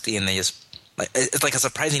 360, and they just like it's like a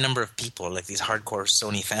surprising number of people, like these hardcore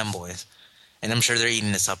Sony fanboys, and I'm sure they're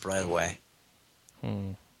eating this up right away.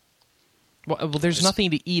 Well, there's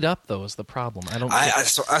nothing to eat up, though. Is the problem?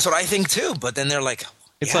 That's what I think too. But then they're like,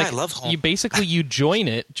 it's like I love Home. You join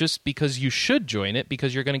it just because you should join it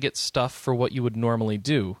because you're going to get stuff for what you would normally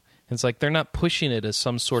do. It's like they're not pushing it as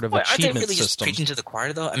some sort of achievement aren't they really system. Just preaching to the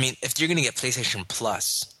choir, though? I mean, if you're going to get PlayStation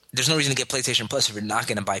Plus, there's no reason to get PlayStation Plus if you're not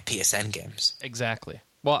going to buy PSN games. Exactly.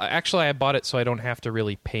 Well, actually, I bought it so I don't have to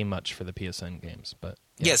really pay much for the PSN games. But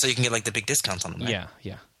yeah, so you can get like the big discounts on them. Right?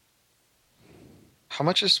 Yeah. How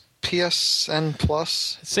much is PSN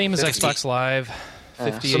Plus? Same as 50. Xbox Live,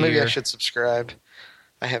 50 So maybe a year. I should subscribe.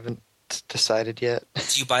 I haven't decided yet.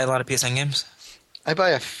 Do you buy a lot of PSN games? I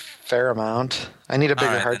buy fair amount. I need a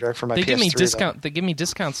bigger hard drive for my They PS3. give me discount. They give me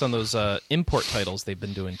discounts on those import titles they've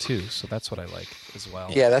been doing too. So that's what I like as well.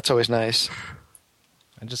 Yeah, that's always nice.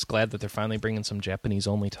 I'm just glad that they're finally bringing some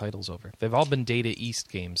Japanese-only titles over. They've all been Data East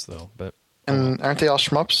games though, but And aren't they all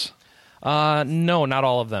shmups? no, not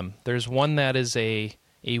all of them. There's one that is a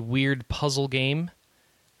weird puzzle game,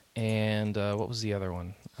 and what was the other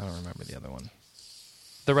one? I don't remember the other one.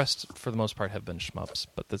 The rest, for the most part, have been shmups,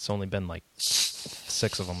 but that's only been like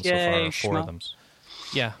 6 of them so far, or 4 of them.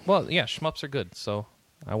 Yeah, well, yeah, shmups are good, so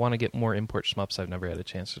I want to get more import shmups I've never had a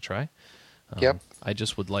chance to try. Yep. I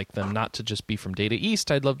just would like them not to just be from Data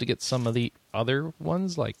East. I'd love to get some of the other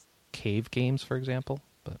ones, like Cave Games, for example,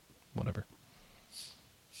 but whatever.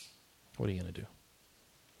 What are you going to do?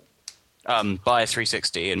 Buy a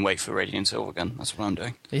 360 and wait for Radiant Silvergun. That's what I'm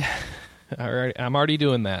doing. Yeah, all right, I'm already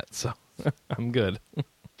doing that, so I'm good.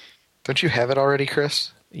 Don't you have it already,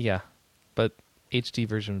 Chris? Yeah, but HD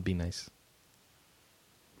version would be nice.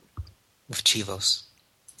 With Chivos.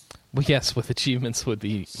 Well, yes, with achievements would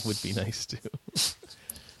be nice too.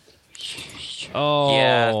 Oh,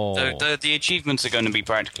 Yeah, the achievements are going to be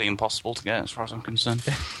practically impossible to get, as far as I'm concerned.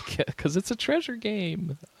 because it's a treasure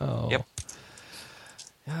game. Oh, Yep.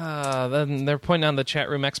 Then they're pointing out in the chat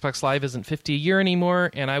room, Xbox Live isn't $50 a year anymore,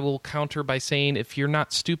 and I will counter by saying, if you're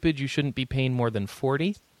not stupid, you shouldn't be paying more than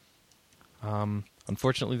 $40.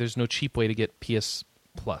 Unfortunately, there's no cheap way to get PS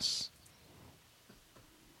Plus.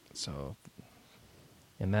 So,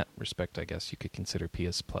 in that respect, I guess you could consider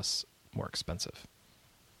PS Plus more expensive,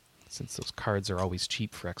 since those cards are always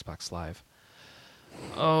cheap for Xbox Live.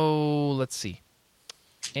 Oh, let's see.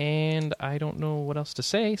 And I don't know what else to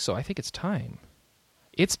say, so I think it's time.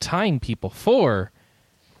 It's time, people, for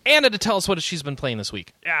Anna to tell us what she's been playing this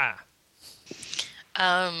week. Yeah.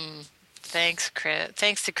 Thanks, Chris.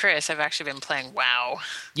 Thanks to Chris, I've actually been playing WoW.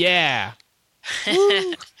 Yeah.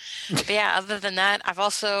 But yeah, other than that,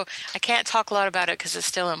 I can't talk a lot about it because it's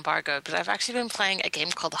still embargoed, but I've actually been playing a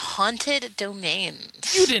game called Haunted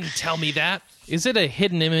Domains. You didn't tell me that. Is it a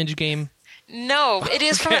hidden image game? No, it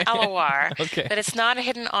is from LOR, Okay. but it's not a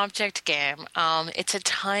hidden object game. It's a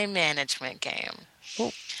time management game.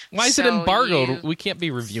 Well, why is it So embargoed? We can't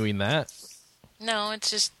be reviewing that. No, it's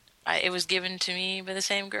just it was given to me by the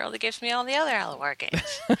same girl that gives me all the other LOR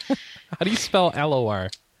games. How do you spell LOR?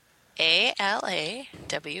 ALAWAR.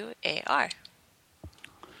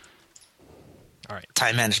 All right.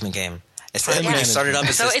 Time management game. Instead of Time when you start it up,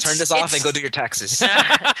 it So says turn this off and go do your taxes.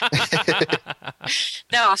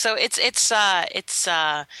 No, so it's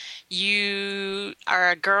you are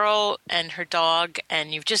a girl and her dog,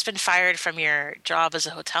 and you've just been fired from your job as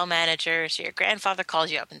a hotel manager. So your grandfather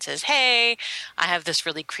calls you up and says, "Hey, I have this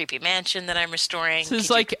really creepy mansion that I'm restoring." This is Could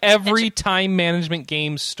you like every time management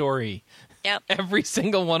game story. Yep. Every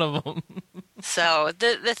single one of them. So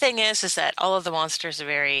the thing is that all of the monsters are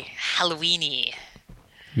very Halloween-y.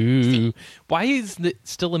 Ooh. Why is it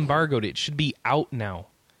still embargoed? It should be out now.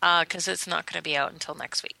 Because it's not going to be out until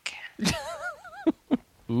next week.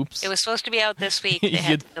 Oops. It was supposed to be out this week. They had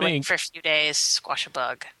You'd to delay think. for a few days, squash a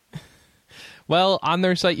bug. Well, on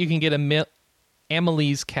their site you can get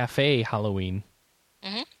Amelie's Cafe Halloween.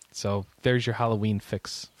 Mm-hmm. So there's your Halloween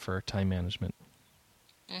fix for time management.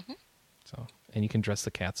 Mm-hmm. So, and you can dress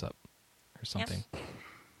the cats up or something.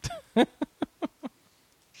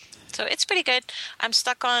 So it's pretty good. I'm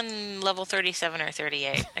stuck on level 37 or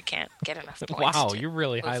 38. I can't get enough points. Wow, to you're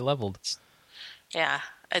really move. high leveled. Yeah,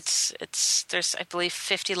 it's there's I believe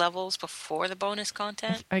 50 levels before the bonus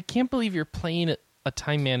content. I can't believe you're playing a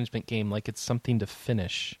time management game like it's something to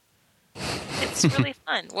finish. It's really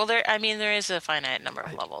fun. Well, there is a finite number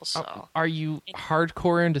of levels. So Are you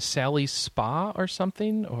hardcore into Sally's Spa or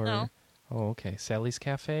something? Or No. Oh, okay. Sally's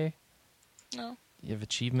Cafe. no, You have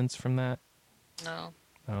achievements from that? no,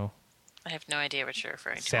 Oh. I have no idea what you're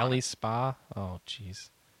referring to. Sally's Spa? Oh, jeez.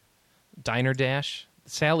 Diner Dash?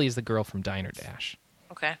 Sally is the girl from Diner Dash.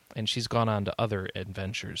 Okay. And she's gone on to other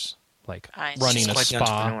adventures, like I see. running She's a quite the spa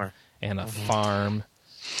entrepreneur. and a farm.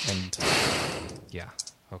 And, yeah.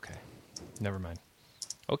 Okay. Never mind.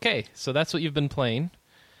 Okay, so that's what you've been playing,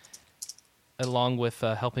 along with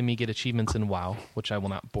helping me get achievements in WoW, which I will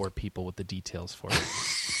not bore people with the details for.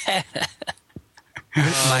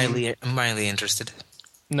 Mildly interested.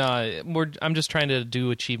 No, I'm just trying to do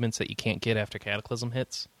achievements that you can't get after Cataclysm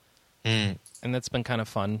hits. Mm. And that's been kind of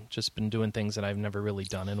fun. Just been doing things that I've never really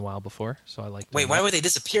done in WoW before, so I like. Wait, why would they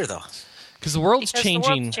disappear though? Because the world's Because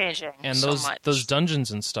changing, the world's changing and so those much. those dungeons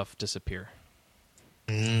and stuff disappear.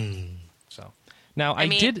 So now I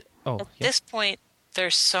mean, did. Oh, At yeah. this point,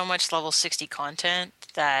 there's so much level 60 content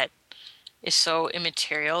that is so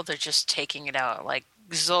immaterial. They're just taking it out. Like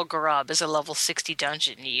Zul'Gurub is a level 60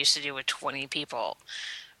 dungeon you used to do with 20 people.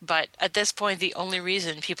 But at this point, the only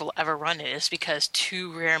reason people ever run it is because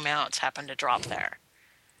 2 rare mounts happen to drop there.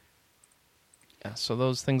 Yeah, so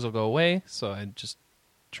those things will go away. So I'm just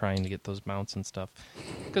trying to get those mounts and stuff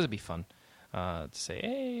because it'd be fun to say,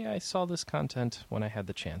 hey, I saw this content when I had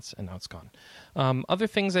the chance, and now it's gone. Other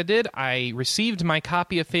things I did, I received my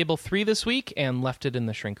copy of Fable 3 this week and left it in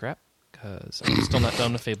the shrink wrap because I'm still not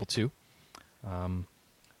done with Fable 2.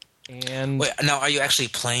 And wait, now are you actually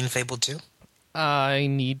playing Fable 2? I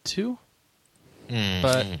need to,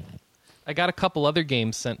 but I got a couple other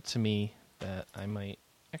games sent to me that I might...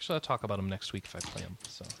 Actually, I'll talk about them next week if I play them,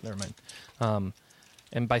 so never mind.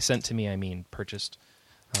 And by sent to me, I mean purchased.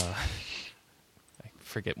 I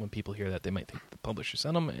forget when people hear that, they might think the publisher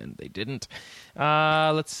sent them, and they didn't.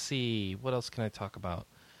 Let's see. What else can I talk about?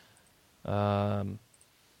 Is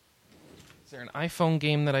there an iPhone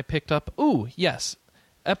game that I picked up? Ooh, yes.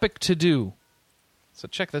 Epic To Do. So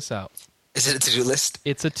check this out. Is it a to-do list?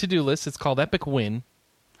 It's a to-do list. It's called Epic Win.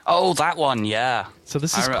 Oh, that one, yeah. So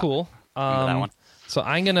this is cool. Remember that one. So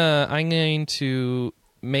I'm going to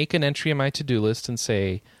make an entry in my to-do list and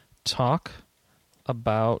say, talk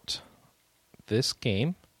about this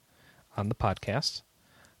game on the podcast.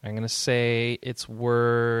 I'm going to say it's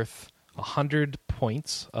worth 100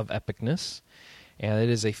 points of epicness, and it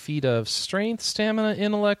is a feat of strength, stamina,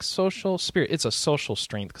 intellect, social, spirit. It's a social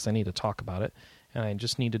strength because I need to talk about it, and I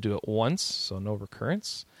just need to do it once, so no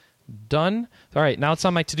recurrence. Done. All right, now it's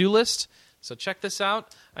on my to-do list. So check this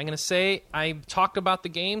out. I'm going to say I talked about the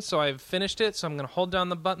game, so I've finished it. So I'm going to hold down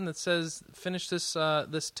the button that says finish this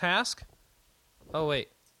this task. Oh, wait.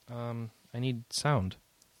 I need sound.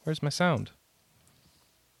 Where's my sound?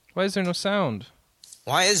 Why is there no sound?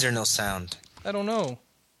 Why is there no sound? I don't know.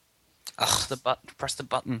 Ugh. Press the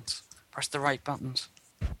buttons. Press the right buttons.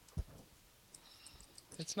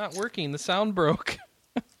 It's not working. The sound broke.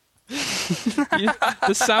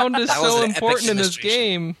 The sound is That was so an epic important in this demonstration.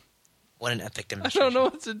 game. What an epic I demonstration. don't know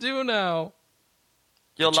what to do now.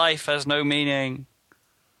 Your life has no meaning.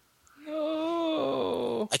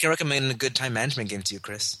 No. I can recommend a good time management game to you,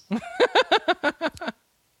 Chris.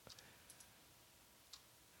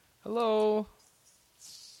 Hello.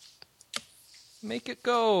 Make it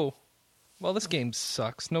go. Well, this game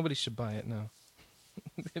sucks. Nobody should buy it now.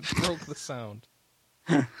 It broke the sound.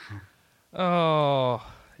 Oh,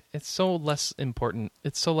 it's so less important.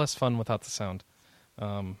 It's so less fun without the sound.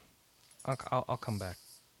 I'll come back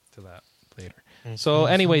to that later. So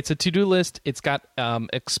anyway, it's a to-do list. It's got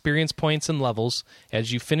experience points and levels.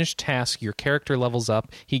 As you finish tasks, your character levels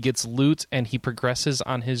up. He gets loot, and he progresses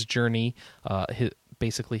on his journey,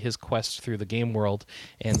 basically his quest through the game world.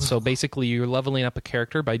 And so basically you're leveling up a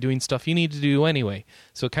character by doing stuff you need to do anyway.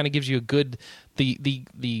 So it kind of gives you a good...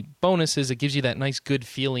 The bonus is it gives you that nice good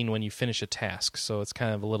feeling when you finish a task. So it's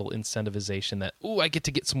kind of a little incentivization that, ooh, I get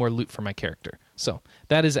to get some more loot for my character. So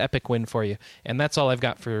that is Epic Win for you. And that's all I've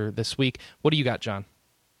got for this week. What do you got, John?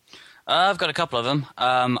 I've got a couple of them.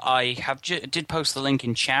 I did post the link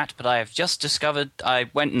in chat, but I have just discovered... I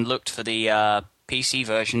went and looked for the PC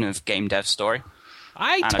version of Game Dev Story.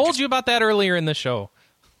 I told you about that earlier in the show.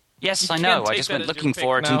 Yes, You I can't know. I take just that went as looking your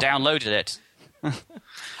for pick it and now. downloaded it. But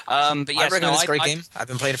I yes, recommend this great I- game. I've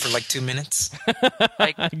been playing it for like 2 minutes.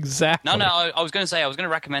 Exactly. No, I was going to say I was going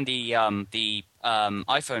to recommend the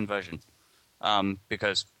iPhone version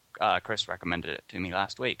because Chris recommended it to me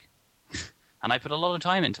last week, and I put a lot of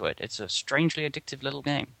time into it. It's a strangely addictive little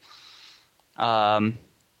game.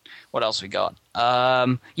 What else we got?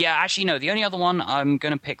 Yeah, actually, no. The only other one I'm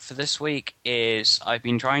going to pick for this week is I've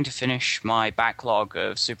been trying to finish my backlog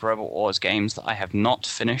of Super Robot Wars games that I have not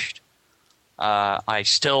finished. I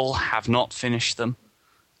still have not finished them,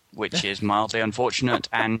 which is mildly unfortunate,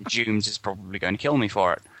 and Jooms is probably going to kill me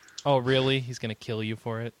for it. Oh, really? He's going to kill you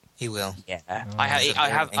for it? He will. Yeah, he's a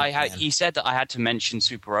very angry man. He said that I had to mention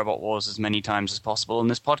Super Robot Wars as many times as possible in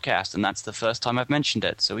this podcast, and that's the first time I've mentioned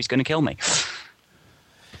it, so he's going to kill me.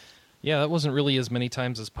 Yeah, that wasn't really as many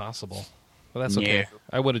times as possible. But that's okay. No.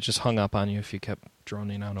 I would have just hung up on you if you kept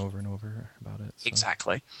droning on over and over about it. So.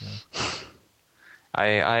 Exactly. Yeah.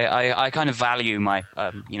 I kind of value my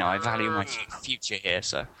I value my future here.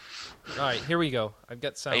 So All right, here we go. I've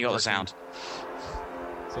got sound. you got the working. sound.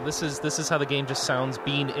 So this is how the game just sounds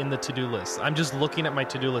being in the to-do list. I'm just looking at my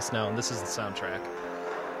to-do list now, and this is the soundtrack.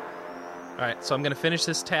 All right, so I'm going to finish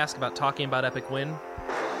this task about talking about Epic Win.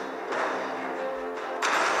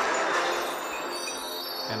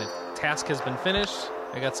 And the task has been finished.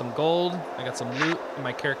 I got some gold, I got some loot, and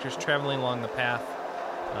my character's traveling along the path.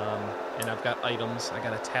 And I've got items. I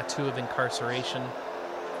got a tattoo of incarceration.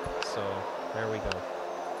 So there we go.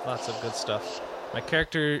 Lots of good stuff. My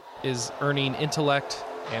character is earning intellect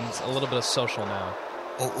and a little bit of social now.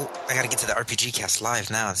 Oh, I gotta get to the RPGCast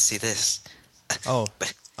live now to see this. Oh,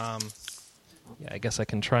 yeah, I guess I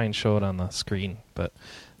can try and show it on the screen, but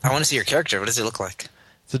I want to see your character. What does it look like?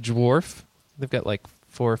 it's a dwarf. They've got like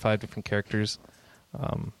 4 or 5 different characters.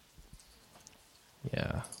 Yeah,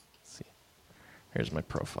 let's see. Here's my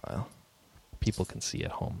profile. People can see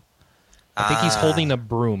at home. I think he's holding a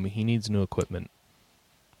broom. He needs new equipment,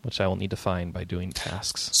 which I will need to find by doing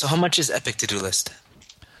tasks. So how much is Epic To-Do List?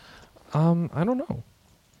 I don't know.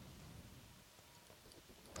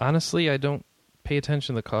 Honestly, I don't pay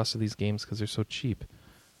attention to the cost of these games because they're so cheap.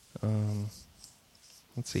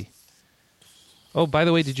 Let's see. Oh, by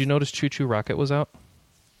the way, did you notice Choo Choo Rocket was out?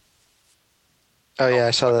 Oh yeah,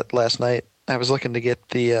 I saw that last night. I was looking to get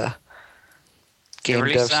the game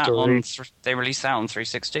dev story. They released that on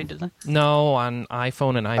 360, did they? No, on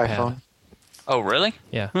iPhone and iPad. iPhone. Oh, really?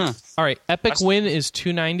 Yeah. Huh. All right. Epic Win is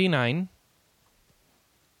 $2.99,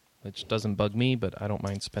 which doesn't bug me, but I don't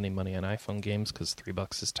mind spending money on iPhone games because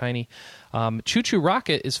 $3 is tiny. Choo Choo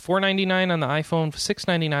Rocket is $4.99 on the iPhone,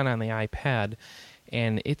 $6.99 on the iPad,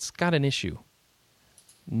 and it's got an issue.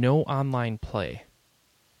 No online play.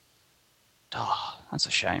 Oh, that's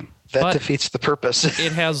a shame. That But defeats the purpose.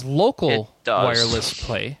 It has local It does. wireless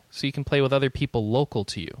play, so you can play with other people local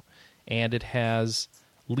to you. And it has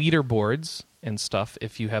leaderboards and stuff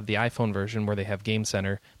if you have the iPhone version where they have Game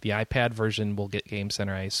Center. The iPad version will get Game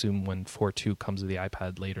Center, I assume, when 4.2 comes to the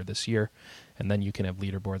iPad later this year. And then you can have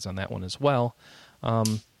leaderboards on that one as well.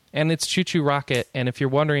 And it's Choo Choo Rocket, and if you're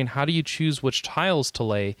wondering how do you choose which tiles to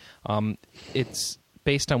lay, it's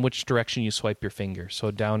based on which direction you swipe your finger. So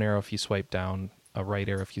a down arrow if you swipe down, a right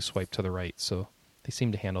arrow if you swipe to the right. So they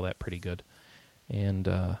seem to handle that pretty good. And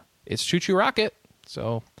it's Choo Choo Rocket,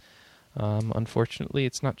 so unfortunately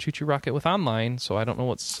it's not Choo Choo Rocket with online, so I don't know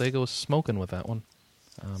what Sega was smoking with that one.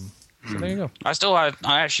 So there you go. I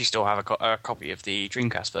actually still have a copy of the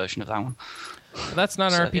Dreamcast version of that one. But that's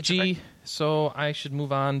not So an RPG, so I should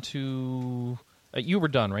move on to... you were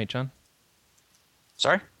done, right, John?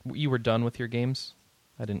 Sorry? You were done with your games?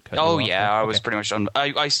 I didn't cut you Oh off yeah, there. I was Okay. pretty much done.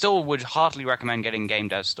 I still would heartily recommend getting Game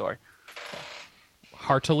Dev Story.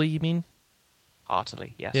 Heartily, you mean?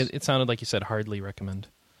 Heartily, yes. It sounded like you said hardly recommend.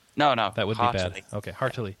 No, That would heartily. be bad. Okay,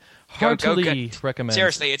 heartily. Go Heartily get- recommend.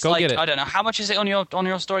 Seriously, it's Go like get it. I don't know how much is it on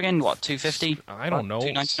your store again? What, $2.50? I don't know.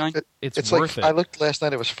 $2.99? It's like worth it. I looked last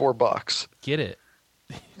night. It was $4. Get it.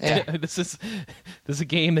 Yeah. this is a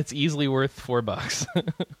game that's easily worth $4.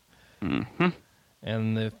 Mm-hmm.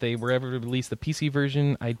 And if they were ever to release the PC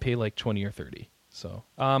version, I'd pay like 20 or 30. So,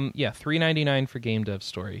 yeah, $3.99 for Game Dev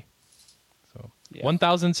Story. So, Yeah.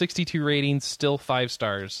 1,062 ratings, still 5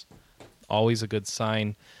 stars. Always a good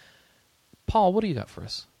sign. Paul, what do you got for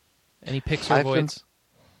us? Any picks or I've been- voids?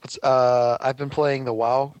 I've been playing the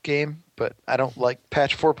WoW game, but I don't like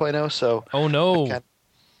patch 4.0, so Oh no!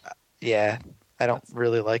 I don't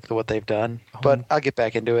really like what they've done. But I'll get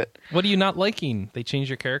back into it. What are you not liking? They changed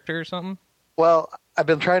your character or something? Well, I've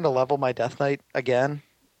been trying to level my Death Knight again,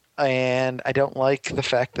 and I don't like the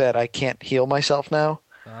fact that I can't heal myself now.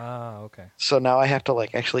 Ah, okay. So now I have to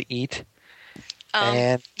actually eat.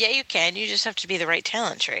 And Yeah, you can. You just have to be the right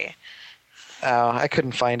talent tree. I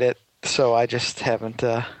couldn't find it, so I just haven't.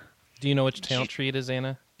 Do you know which talent tree it is,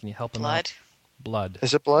 Anna? Can you help him Blood, out? Blood.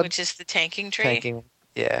 Is it blood? which is the tanking tree. Tanking.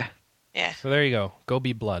 Yeah. Yeah. So there you go. Go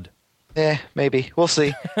be blood. Yeah, maybe. We'll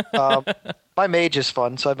see. My mage is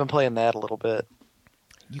fun, so I've been playing that a little bit.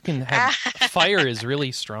 You can have fire is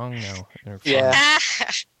really strong now. Or fun. Yeah.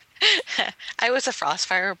 I was a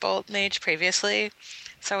Frostfire Bolt mage previously,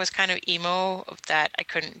 so I was kind of emo that I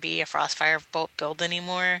couldn't be a Frostfire Bolt build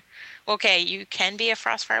anymore. Okay, you can be a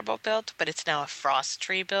Frostfire Bolt build, but it's now a Frost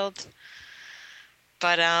Tree build.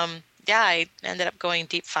 But yeah, I ended up going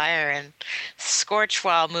Deep Fire, and Scorch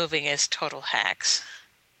while moving is total hacks.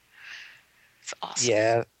 It's awesome.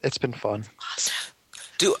 Yeah, it's been fun. Awesome.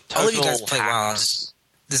 Do all of you guys Total play WoW? hacks.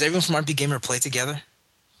 Does everyone from RP Gamer play together?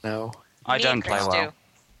 No. I Me don't and play Chris well. do.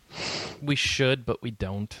 We should, but we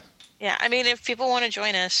don't. Yeah, I mean, if people want to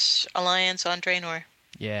join us, Alliance on Draenor.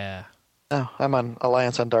 Yeah. Oh, I'm on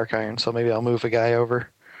Alliance on Dark Iron, so maybe I'll move a guy over.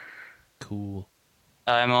 Cool.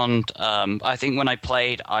 I'm on. I think when I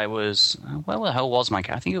played, I was. Where the hell was my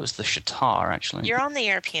cat? I think it was the Shatar, actually. You're on the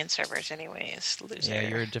European servers anyways, loser. Yeah,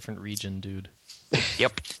 you're a different region, dude.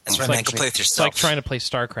 Yep. That's right, man. Go play with It's yourself. like trying to play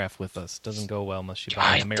StarCraft with us. Doesn't go well unless you buy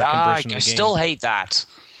I, an American version of the game. still hate that.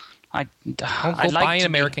 I Don't like buy an to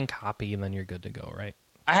be- American copy and then you're good to go, right?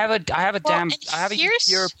 I have a Well, and I have a here's-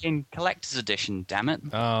 European collector's edition. Damn it!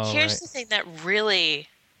 Oh, Here's right. the thing that really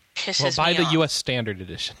pisses Well, buy me the off U.S. Standard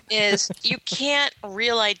Edition. is you can't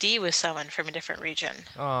real ID with someone from a different region.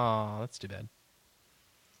 Oh, that's too bad.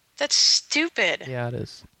 That's stupid. Yeah, it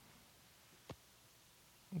is.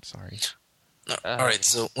 I'm sorry. All right,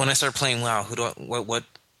 so when I start playing WoW, what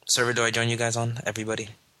server do I join you guys on? Everybody?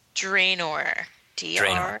 Draenor.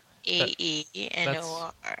 Draenor.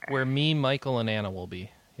 Where me, Michael, and Anna will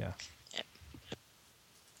be. Yeah.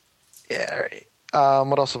 Yeah, all right.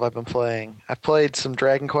 What else have I been playing? I've played some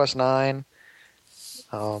Dragon Quest IX.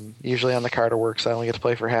 Usually on the Carter Works, I only get to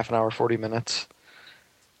play for half an hour, 40 minutes.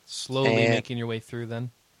 Slowly making your way through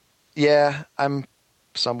then? Yeah, I'm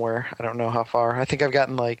somewhere. I don't know how far. I think I've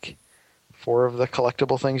gotten like 4 of the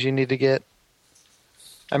collectible things you need to get.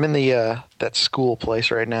 I'm in the that school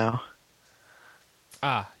place right now.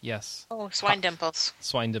 Ah, yes. Oh, swine dimples.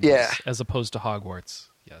 Swine dimples. Yeah. As opposed to Hogwarts.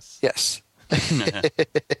 Yes. Yes.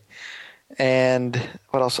 And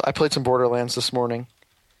what else? I played some Borderlands this morning.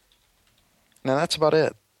 No, that's about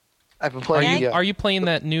it. I've been playing. Are you playing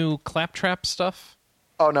that new Claptrap stuff?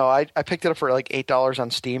 Oh no, I picked it up for like $8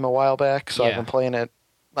 on Steam a while back, so I've been playing it.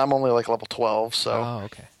 I'm only like level 12, so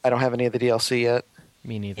okay. I don't have any of the DLC yet.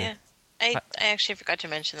 Me neither. Yeah. I actually forgot to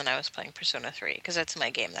mention that I was playing Persona 3, because that's my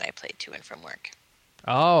game that I played to and from work.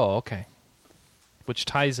 Oh, okay. Which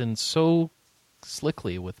ties in so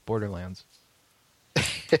slickly with Borderlands.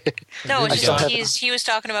 No, Really it's just he was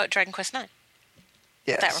talking about Dragon Quest IX.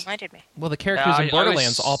 Yes. That reminded me. Well, the characters in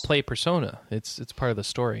Borderlands all play Persona. It's part of the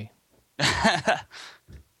story.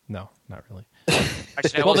 No, not really.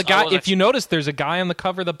 Actually, Well, the guy. If you notice, there's a guy on the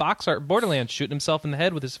cover of the box art Borderlands shooting himself in the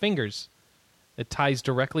head with his fingers. It ties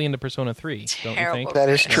directly into Persona 3, don't you think? That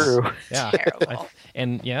is true. Yeah. Terrible.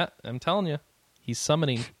 I'm telling you, he's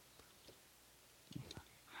summoning.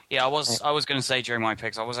 Yeah, I was going to say during my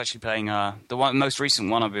picks, I was actually playing the most recent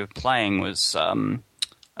one I've been playing was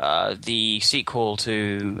the sequel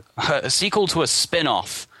to a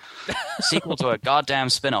spin-off. Sequel to a goddamn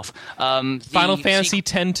spin-off. Final Fantasy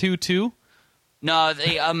X-2-2? No,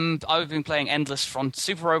 I've been playing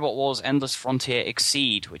Super Robot Wars Endless Frontier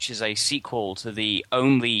Exceed, which is a sequel to the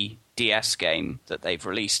only DS game that they've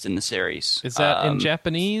released in the series. Is that in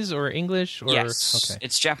Japanese or English? Or? Yes, Okay.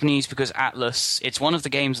 it's Japanese because Atlas. It's one of the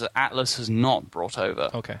games that Atlas has not brought over.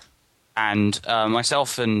 Okay. And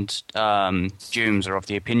myself and Jooms are of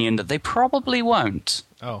the opinion that they probably won't.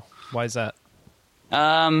 Oh, why is that?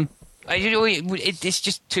 It's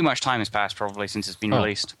just too much time has passed probably since it's been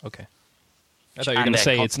released. Okay. I thought you were going to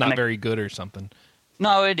say it's not very good or something.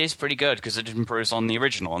 No, it is pretty good because it improves on the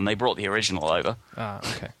original, and they brought the original over. Ah,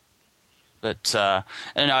 okay. But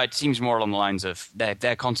no, it seems more along the lines of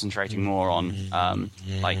they're concentrating more on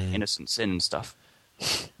like innocent sin and stuff.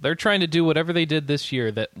 They're trying to do whatever they did this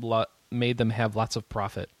year that made them have lots of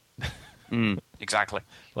profit. Exactly.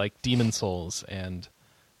 Like Demon Souls and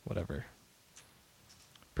whatever.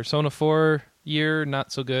 Persona 4 year,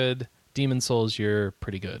 not so good. Demon Souls year,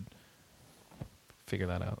 pretty good. Figure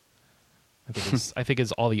that out. I think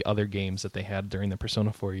it's all the other games that they had during the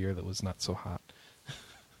Persona 4 year that was not so hot.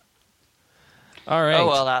 All right. Oh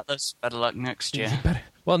well, Atlas. Better luck next year.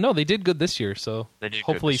 Well, no, they did good this year, so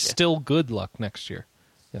hopefully still good luck next year.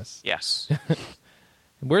 Yes. Yes.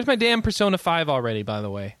 Where's my damn Persona 5 already, by the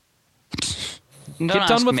way? Get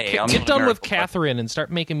done with Catherine and start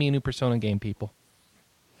making me a new Persona game, people.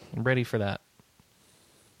 I'm ready for that.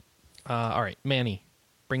 All right, Manny,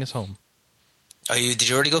 bring us home. Did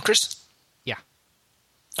you already go, Chris? Yeah.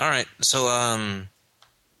 All right. So,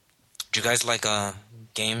 do you guys like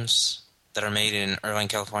games that are made in Irvine,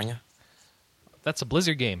 California? That's a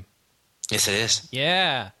Blizzard game. Yes, it is.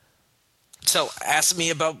 Yeah. So, ask me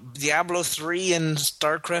about Diablo 3 and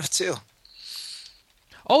StarCraft 2.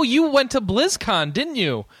 Oh, you went to BlizzCon, didn't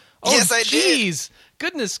you? Oh, yes, I did.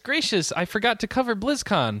 Goodness gracious, I forgot to cover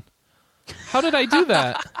BlizzCon. How did I do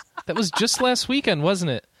that? That was just last weekend,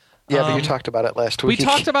 wasn't it? Yeah, but you talked about it last week. We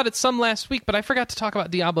talked about it some last week, but I forgot to talk about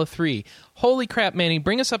Diablo 3. Holy crap, Manny,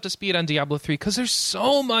 bring us up to speed on Diablo 3, because there's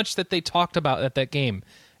so much that they talked about at that game,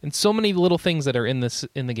 and so many little things that are in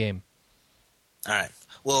the game. All right.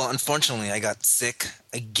 Well, unfortunately, I got sick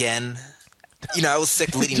again. You know, I was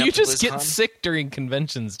sick leading up to BlizzCon. You just get sick during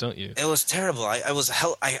conventions, don't you? It was terrible. I was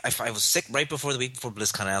sick right before the week before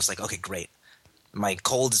BlizzCon, and I was like, okay, great. My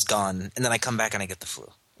cold is gone, and then I come back and I get the flu.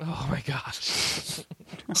 Oh my gosh.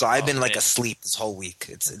 So I've been like asleep this whole week.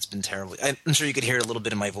 It's been terrible. I'm sure you could hear a little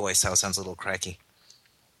bit in my voice how it sounds a little cracky.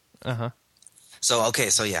 Uh-huh. So, okay,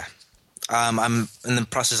 so yeah. I'm in the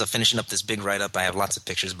process of finishing up this big write-up. I have lots of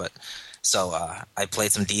pictures, but... So, I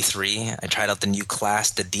played some D3. I tried out the new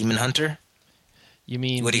class, the Demon Hunter. You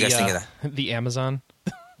mean what do you guys think of that? The Amazon?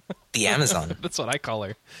 The Amazon. That's what I call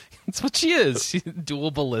her. That's what she is.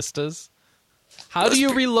 Dual ballistas. How do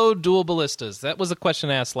you reload dual ballistas? That was a question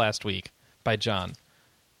asked last week by John.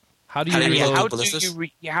 How do you reload?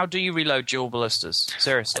 How do you reload dual ballistas?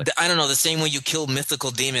 Seriously, I don't know. The same way you kill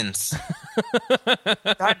mythical demons.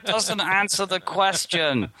 that doesn't answer the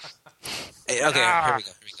question. Hey, okay, here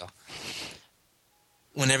we go.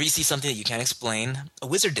 Whenever you see something that you can't explain, a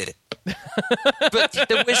wizard did it. But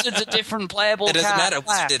the wizard's a different playable. It doesn't matter. A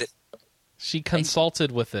wizard did it. She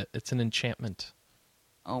consulted with it. It's an enchantment.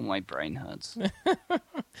 Oh, my brain hurts.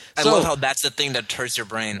 I love how that's the thing that hurts your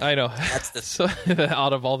brain. I know. That's the So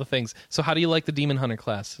out of all the things. So how do you like the Demon Hunter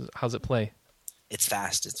class? How's it play? It's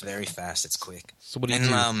fast. It's very fast. It's quick. So what do you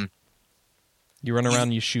do? You run around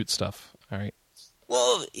and you shoot stuff. All right.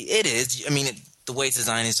 Well, it is. I mean, the way it's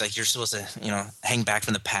designed is like you're supposed to, hang back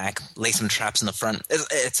from the pack, lay some traps in the front.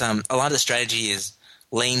 It's a lot of the strategy is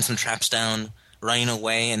laying some traps down, running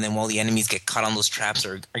away, and then while the enemies get caught on those traps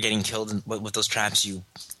or are getting killed with those traps, you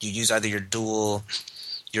use either your dual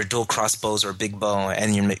crossbows or a big bow,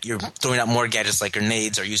 and you're throwing out more gadgets like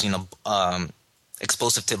grenades or using a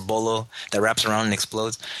explosive tip bolo that wraps around and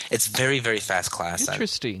explodes. It's very, very fast class.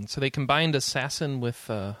 Interesting. So they combined assassin with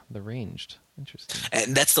the ranged. Interesting.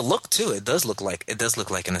 And that's the look too. It does look like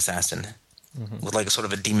an assassin with like a sort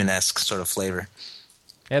of a demon-esque sort of flavor.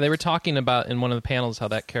 Yeah, they were talking about in one of the panels how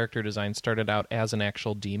that character design started out as an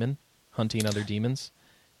actual demon hunting other demons.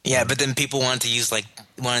 Yeah, but then people wanted to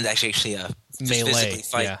actually melee physically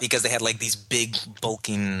fight, yeah. because they had like these big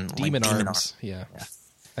bulking demon arms. Yeah,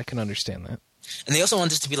 I can understand that. And they also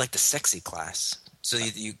want this to be like the sexy class. So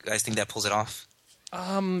you guys think that pulls it off?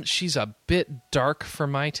 She's a bit dark for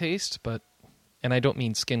my taste, and I don't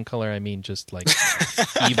mean skin color. I mean just like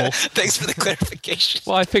evil. Thanks for the clarification.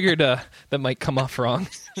 Well, I figured that might come off wrong.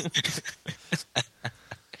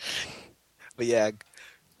 But yeah,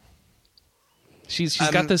 she's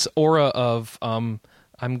got this aura of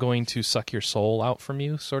I'm going to suck your soul out from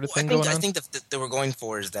you sort of thing going on. I think that they were going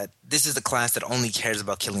for is that this is the class that only cares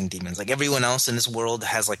about killing demons. Like everyone else in this world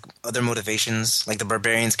has like other motivations. Like the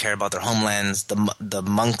barbarians care about their homelands. The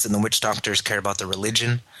monks and the witch doctors care about their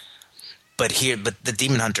religion. But the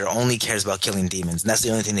demon hunter only cares about killing demons, and that's the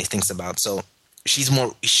only thing they thinks about. So she's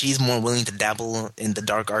more willing to dabble in the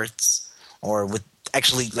dark arts or with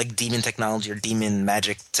actually like demon technology or demon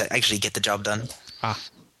magic to actually get the job done. Yeah.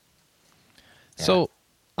 So,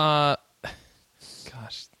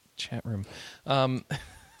 gosh, chat room. Oh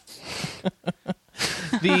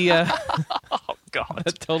God,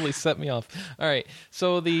 that totally set me off. All right,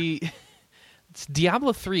 so it's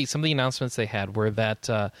Diablo 3. Some of the announcements they had were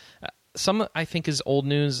that. Some I think is old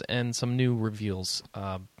news and some new reveals.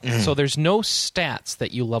 So there's no stats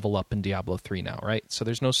that you level up in Diablo 3 now, right? So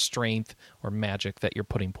there's no strength or magic that you're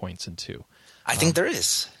putting points into. I think there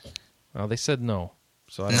is. Well, they said no,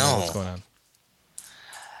 so I don't know what's going on.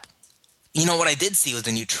 You know what I did see was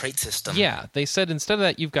the new trait system. Yeah, they said instead of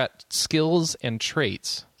that you've got skills and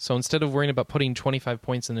traits. So instead of worrying about putting 25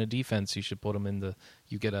 points in a defense, you should put them in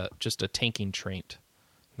you get just a tanking trait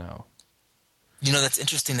now. You know, that's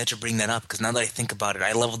interesting that you bring that up, because now that I think about it,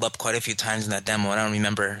 I leveled up quite a few times in that demo, and I don't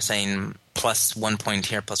remember saying plus 1 point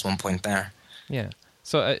here, plus 1 point there. Yeah.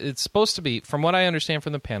 So it's supposed to be, from what I understand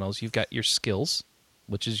from the panels, you've got your skills,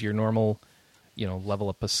 which is your normal, level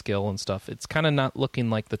up a skill and stuff. It's kind of not looking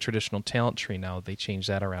like the traditional talent tree now. They changed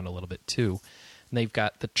that around a little bit, too. And they've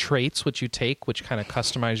got the traits, which you take, which kind of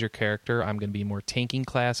customize your character. I'm going to be more tanking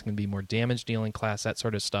class. I'm going to be more damage dealing class, that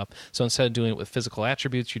sort of stuff. So instead of doing it with physical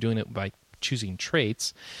attributes, you're doing it by choosing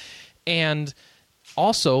traits. And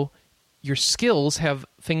also your skills have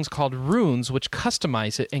things called runes which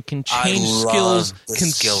customize it and can change skills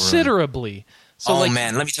considerably. So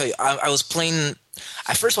man, let me tell you, I was playing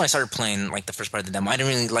at first when I started playing like the first part of the demo, I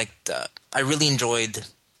didn't really like I really enjoyed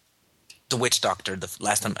the Witch Doctor the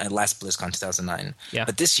last BlizzCon 2009. Yeah.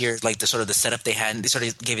 But this year, like the setup they had, they sort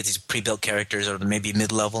of gave it these pre-built characters or maybe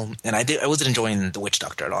mid-level, and I wasn't enjoying the Witch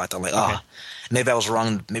Doctor at all. I thought maybe I was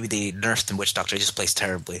wrong. Maybe they nerfed the Witch Doctor. It just plays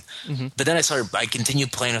terribly. Mm-hmm. But then I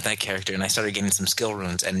continued playing with that character, and I started getting some skill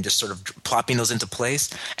runes and just sort of plopping those into place,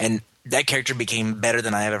 and that character became better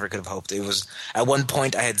than I ever could have hoped. It was at one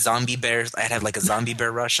point I had zombie bears. I had like a zombie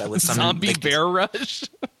bear rush. I would summon bear rush.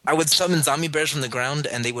 I would summon zombie bears from the ground,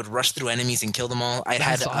 and they would rush through enemies and kill them all.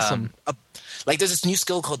 That's awesome. There's this new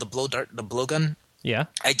skill called the blowgun. Yeah.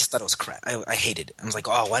 I just thought it was crap. I hated it. I was like,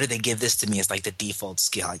 why did they give this to me as like the default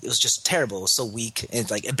skill? Like, it was just terrible. It was so weak.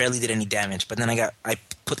 It barely did any damage. But then I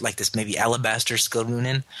put like this maybe alabaster skill rune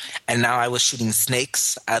in, and now I was shooting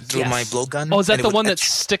snakes through my blowgun. Oh, is that the one that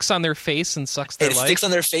sticks on their face and sucks their life? It sticks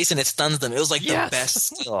on their face and it stuns them. It was like the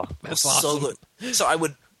best skill. It was awesome. So good. So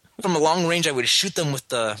from a long range, I would shoot them with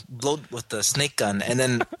the snake gun, and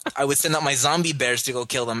then I would send out my zombie bears to go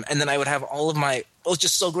kill them, and then I would have all of my. It was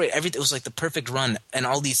just so great. Everything, it was like the perfect run, and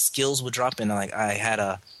all these skills would drop in. Like I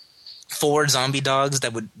had 4 zombie dogs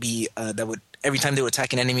that would be every time they would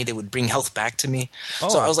attack an enemy, they would bring health back to me. Oh.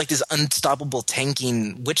 So I was like this unstoppable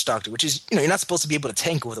tanking witch doctor, which is you're not supposed to be able to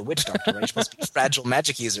tank with a witch doctor, right? You're supposed to be a fragile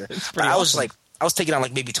magic user. But I was awesome. I was taking out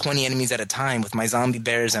like maybe 20 enemies at a time with my zombie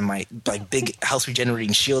bears and my like big health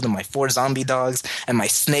regenerating shield and my 4 zombie dogs and my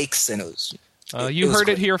snakes, and it was. You heard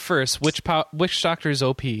great. it here first. Witch Doctor's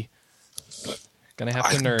OP. Gonna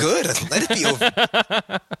have to nerf. Good. Let it be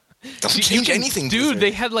over. Don't change anything, dude. Blizzard.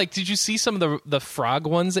 They had like, did you see some of the frog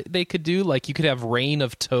ones that they could do? Like, you could have rain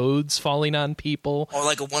of toads falling on people, or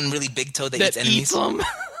like one really big toad that that eats enemies. them.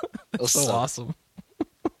 It was so awesome.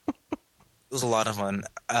 It was a lot of fun.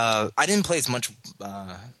 I didn't play as much.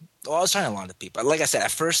 I was trying a lot of people. Like I said,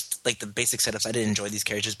 at first, like the basic setups, I didn't enjoy these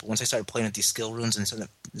characters. But once I started playing with these skill runes and sort of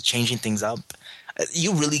changing things up,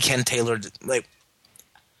 you really can tailor. Like,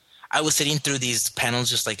 I was sitting through these panels,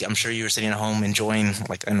 just like I'm sure you were sitting at home enjoying,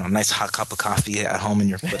 like a nice hot cup of coffee at home in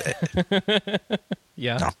your.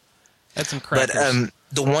 Yeah, no. That's some crackers. But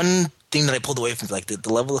the one thing that I pulled away from, like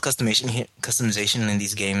the level of customization in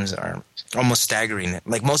these games are almost staggering.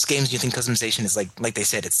 Like most games, you think customization is like they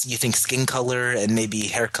said, you think skin color and maybe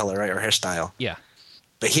hair color, right, or hairstyle. Yeah.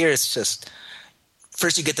 But here it's just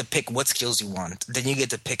first you get to pick what skills you want, then you get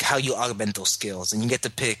to pick how you augment those skills, and you get to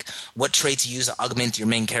pick what traits you use to augment your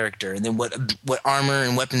main character, and then what armor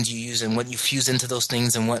and weapons you use, and what you fuse into those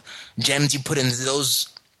things, and what gems you put into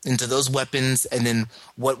those weapons, and then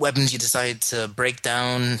what weapons you decide to break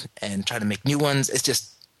down and try to make new ones. It's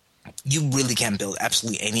just you really can build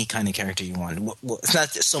absolutely any kind of character you want. Well, it's not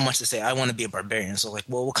so much to say I want to be a barbarian. So like,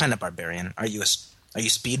 well, what kind of barbarian? Are you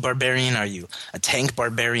speed barbarian? Are you a tank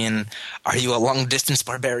barbarian? Are you a long distance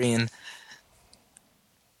barbarian?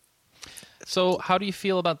 So how do you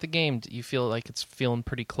feel about the game? Do you feel like it's feeling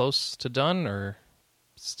pretty close to done, or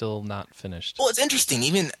still not finished? Well, it's interesting.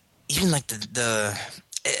 Even like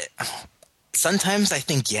sometimes I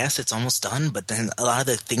think yes, it's almost done, but then a lot of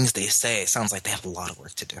the things they say, it sounds like they have a lot of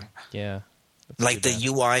work to do. Yeah. Like the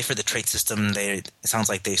UI for the trait system, it sounds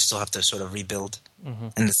like they still have to sort of rebuild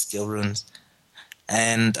in the skill runes.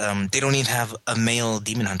 And they don't even have a male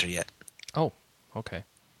demon hunter yet. Oh, okay.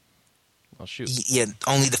 Well, shoot. Yeah,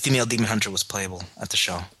 only the female demon hunter was playable at the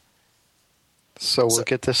show. So we'll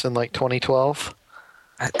get this in like 2012?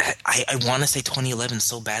 I want to say 2011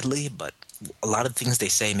 so badly, but a lot of things they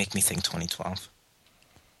say make me think 2012.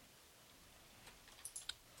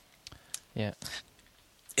 Yeah.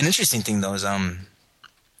 An interesting thing, though, is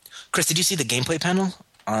Chris, did you see the gameplay panel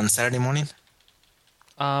on Saturday morning?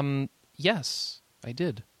 Yes, I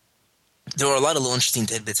did. There were a lot of little interesting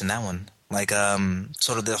tidbits in that one. Like,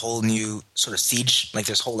 sort of the whole new sort of siege. Like,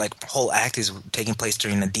 this whole act is taking place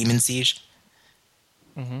during a demon siege.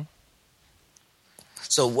 Mm-hmm.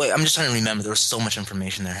 So, wait, I'm just trying to remember. There was so much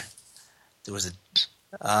information there. There was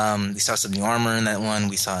we saw some new armor in that one.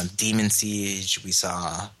 We saw demon siege. We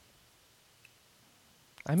saw...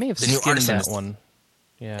 I may have the new skimmed that artisan one.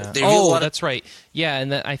 Yeah. They revealed a lot of- that's right. Yeah,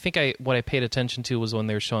 and I think what I paid attention to was when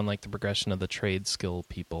they were showing like the progression of the trade skill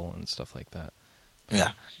people and stuff like that.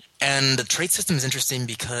 Yeah. And the trait system is interesting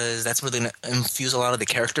because that's where they're going to infuse a lot of the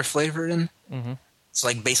character flavor in. Mm-hmm. So,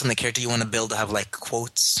 like, based on the character you want to build, to have, like,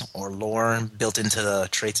 quotes or lore built into the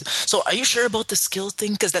traits. So, are you sure about the skill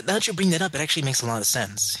thing? Because now that you bring that up, it actually makes a lot of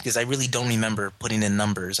sense. Because I really don't remember putting in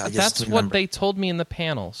numbers. That's what they told me in the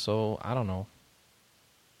panel, so I don't know.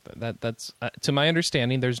 That's to my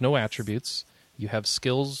understanding, there's no attributes. You have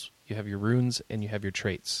skills, you have your runes, and you have your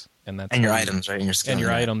traits. And your items, right? And your skills. And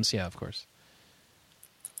your items, yeah, of course.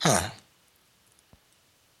 Huh.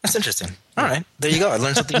 That's interesting. All right. There you go. I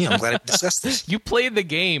learned something new. I'm glad I discussed this. You played the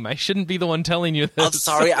game. I shouldn't be the one telling you this. I'm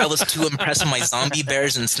sorry. I was too impressed with my zombie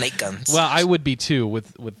bears and snake guns. Well, I would be too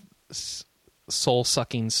with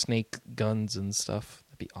soul-sucking snake guns and stuff.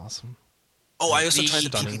 That'd be awesome. Oh, I also tried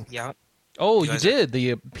the stunning. PvP out. Oh, you did.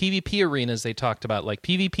 The PvP arenas they talked about. Like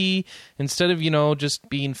PvP, instead of, just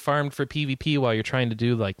being farmed for PvP while you're trying to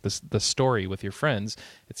do like the story with your friends,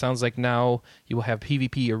 it sounds like now you will have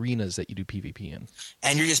PvP arenas that you do PvP in.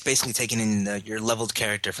 And you're just basically taking in your leveled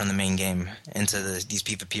character from the main game into these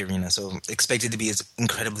PvP arenas. So expect it to be as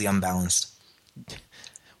incredibly unbalanced.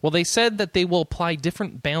 Well, they said that they will apply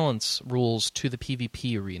different balance rules to the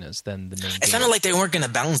PvP arenas than the main game. It sounded like they weren't going to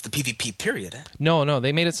balance the PvP period. No.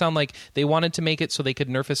 They made it sound like they wanted to make it so they could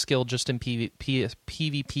nerf a skill just in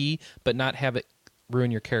PvP, but not have it ruin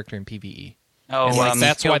your character in PvE. Oh,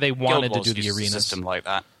 that's why they wanted to do the Guild Wars arenas. used a system like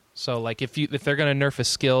that. So, like, if they're going to nerf a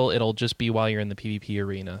skill, it'll just be while you're in the PvP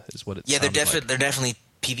arena, is what it sounds like. They're definitely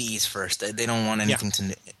PvEs first. They don't want anything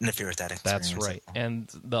to interfere with that experience. That's right. And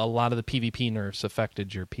a lot of the PvP nerfs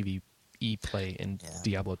affected your PvE play in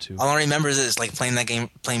Diablo 2. All I remember is like playing that game,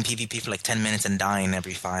 playing PvP for like 10 minutes and dying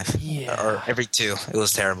every 5. Yeah. Or every 2. It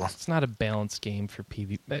was terrible. It's not a balanced game for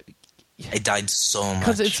PvP. I died so much.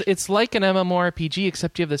 Because it's like an MMORPG,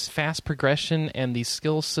 except you have this fast progression and these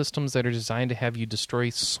skill systems that are designed to have you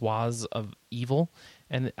destroy swaths of evil.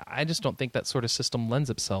 And I just don't think that sort of system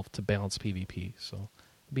lends itself to balanced PvP. So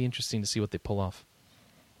it'd be interesting to see what they pull off.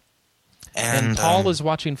 And Paul is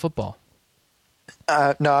watching football.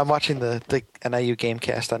 No, I'm watching the NIU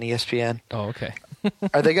Gamecast on ESPN. Oh, okay.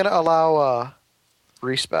 Are they going to allow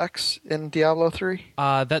respecs in Diablo 3?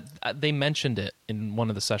 They mentioned it in one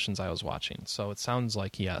of the sessions I was watching, so it sounds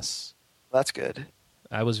like yes. That's good.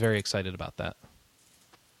 I was very excited about that.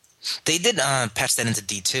 They did patch that into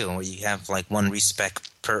D2, where you have like 1 respec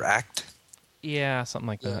per act. Yeah, something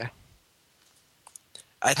like that. Yeah.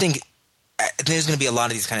 I think there's going to be a lot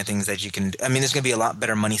of these kind of things that you can. I mean, there's going to be a lot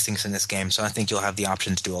better money sinks in this game, so I think you'll have the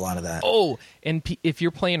option to do a lot of that. Oh, and if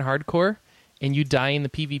you're playing hardcore and you die in the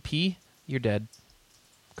PvP, you're dead.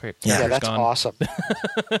 Great. Yeah, that's gone. awesome.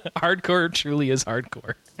 Hardcore truly is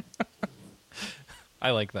hardcore.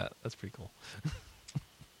 I like that. That's pretty cool.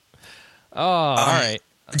 All right.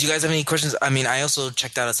 Do you guys have any questions? I mean, I also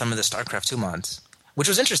checked out some of the StarCraft 2 mods, which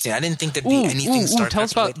was interesting. I didn't think there'd be anything StarCraft tell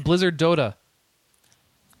us about related. Blizzard Dota.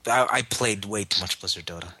 I played way too much Blizzard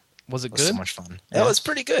Dota. Was it It was good? so much fun. Yeah. It was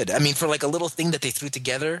pretty good. I mean, for like a little thing that they threw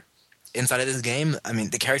together inside of this game, I mean,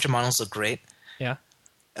 the character models look great. Yeah.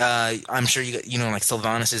 I'm sure like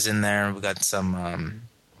Sylvanas is in there. We got some.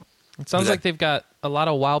 It sounds like they've got a lot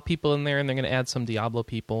of WoW people in there, and they're going to add some Diablo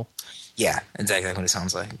people. Yeah, exactly what it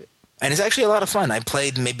sounds like. And it's actually a lot of fun. I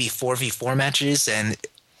played maybe 4v4 matches, and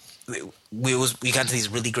we got to these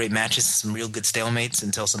really great matches, some real good stalemates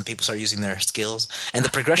until some people start using their skills. And the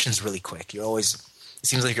progression's really quick. It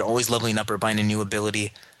seems like you're always leveling up or buying a new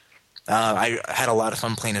ability. I had a lot of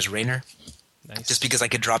fun playing as Raynor. Nice. Just because I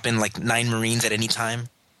could drop in like 9 Marines at any time.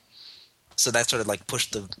 So that sort of like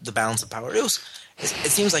pushed the balance of power. It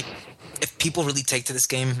seems like if people really take to this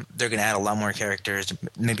game, they're going to add a lot more characters,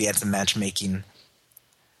 maybe add some matchmaking,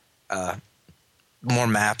 more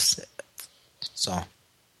maps. So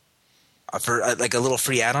for like a little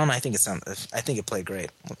free add-on, I think it played great.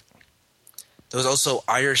 There was also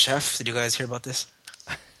Iron Chef. Did you guys hear about this?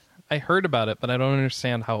 I heard about it, but I don't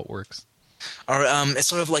understand how it works. Or it's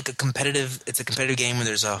sort of like a competitive game where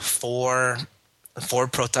there's 4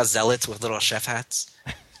 Protoss zealots with little chef hats.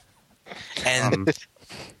 And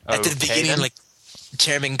at the beginning, like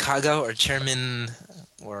Chairman Kaga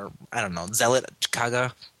or I don't know, Zealot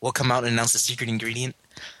Kaga will come out and announce the secret ingredient.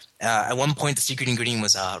 At one point, the secret ingredient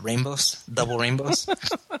was rainbows, double rainbows.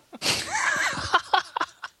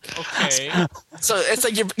 Okay. So it's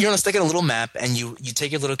like you're on a stick in a little map, and you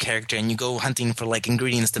take your little character and you go hunting for like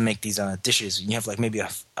ingredients to make these dishes. And you have like maybe a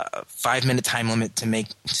 5-minute time limit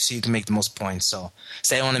so you can make the most points. So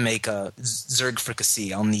say I want to make a Zerg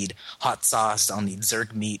fricassee, I'll need hot sauce, I'll need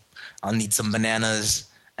Zerg meat, I'll need some bananas,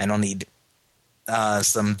 and I'll need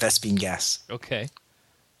some Vespene gas. Okay.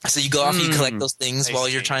 So you go off and you collect those things I while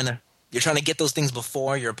see. you're trying to get those things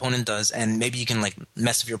before your opponent does, and maybe you can like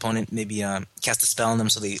mess with your opponent, maybe cast a spell on them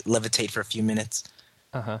so they levitate for a few minutes.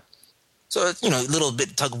 Uh-huh. So a little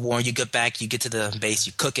bit tug of war. You get back, you get to the base,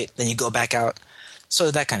 you cook it, then you go back out. So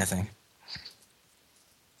that kind of thing.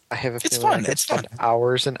 I have a It's feeling fun. I could It's spend fun.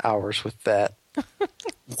 hours and hours with that.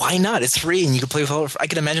 Why not? It's free, and you can play with I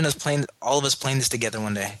could imagine all of us playing this together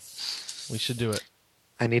one day. We should do it.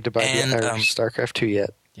 I need to buy And, the StarCraft 2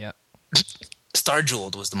 yet. Yeah. Star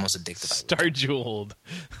Jeweled was the most addictive. Star Jeweled.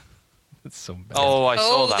 It's so bad. Oh, I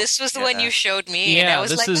saw that. This was the one you showed me, and Yeah, I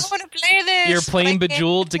was this like, is- I want to play this. You're but I playing can't.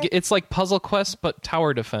 Bejeweled it's like Puzzle Quest but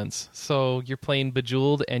tower defense. So you're playing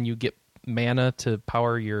Bejeweled and you get mana to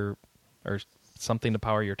power or something to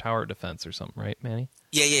power your tower defense or something, right, Manny?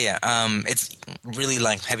 Yeah. It's really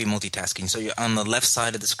like heavy multitasking. So you're on the left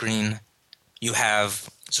side of the screen, you have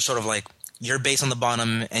sort of like your base on the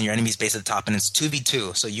bottom and your enemy's base at the top, and it's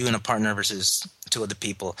 2v2. So you and a partner versus 2 other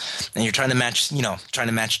people, and you're trying to match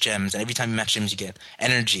gems. And every time you match gems, you get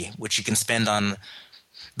energy, which you can spend on.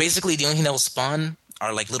 Basically, the only thing that will spawn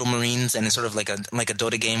are like little marines, and it's sort of like a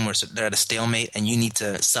Dota game where they're at a stalemate, and you need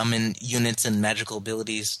to summon units and magical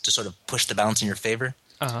abilities to sort of push the balance in your favor.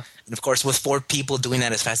 Uh-huh. And of course, with 4 people doing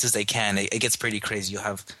that as fast as they can, it gets pretty crazy. You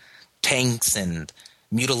have tanks and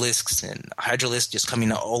Mutalisks and Hydralisks just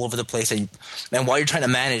coming all over the place. And while you're trying to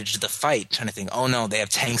manage the fight, trying to think, oh no, they have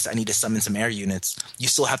tanks, I need to summon some air units, you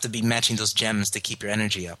still have to be matching those gems to keep your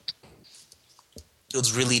energy up. It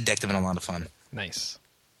was really addictive and a lot of fun. Nice.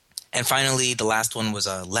 And finally, the last one was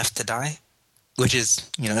Left to Die, which is,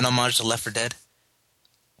 an homage to Left 4 Dead.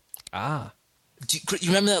 Ah. You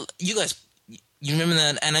remember that? You guys, you remember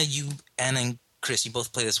that? Anna and Chris, you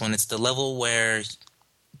both play this one. It's the level where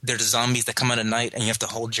there's zombies that come out at night and you have to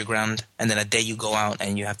hold your ground, and then a day you go out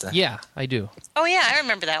and you have to... Yeah, I do. Oh, yeah, I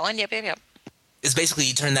remember that one. Yep. It's basically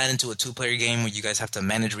you turn that into a 2-player game where you guys have to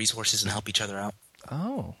manage resources and help each other out.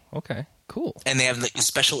 Oh, okay. Cool. And they have like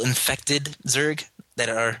special infected Zerg that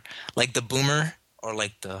are like the Boomer, or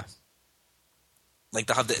instead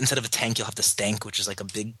of a tank, you'll have the Stank, which is like a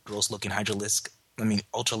big, gross-looking Ultralisk,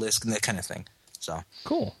 and that kind of thing. So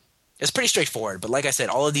cool. It's pretty straightforward, but like I said,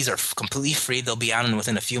 all of these are completely free. They'll be out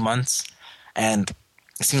within a few months, and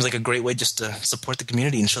it seems like a great way just to support the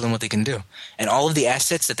community and show them what they can do. And all of the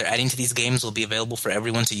assets that they're adding to these games will be available for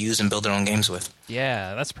everyone to use and build their own games with.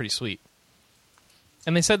 Yeah, that's pretty sweet.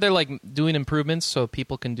 And they said they're like doing improvements so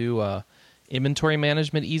people can do inventory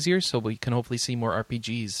management easier, so we can hopefully see more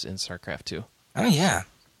RPGs in StarCraft 2. Oh yeah,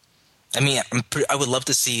 I mean, I would love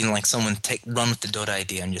to see like someone run with the Dota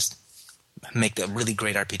idea and just make a really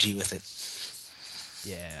great RPG with it.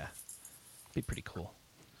 Yeah, be pretty cool.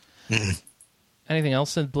 Mm-hmm. Anything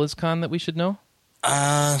else in BlizzCon that we should know?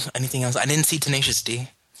 Anything else? I didn't see Tenacious D.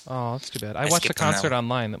 Oh, that's too bad. I watched the concert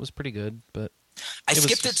online. That was pretty good, but I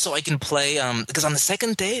skipped it so I can play. Because on the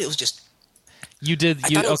second day it was just. You did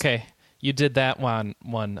that one.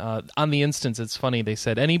 On the instance, it's funny. They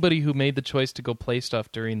said anybody who made the choice to go play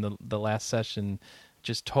stuff during the last session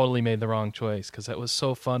just totally made the wrong choice because that was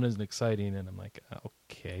so fun and exciting. And I'm like,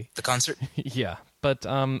 okay. The concert? Yeah, but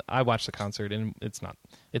I watched the concert and it's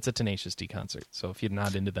a Tenacious D concert. So if you're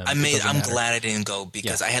not into them, I'm glad I didn't go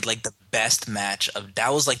because I had like the best match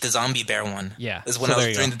that was like the Zombie Bear one. Yeah, is when I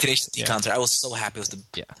was during the Tenacious D concert. I was so happy.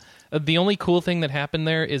 It was the only cool thing that happened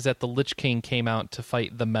there is that the Lich King came out to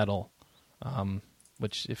fight the Metal,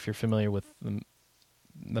 which if you're familiar with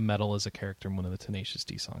the Metal is a character in one of the Tenacious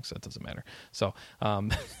D songs, so that doesn't matter. So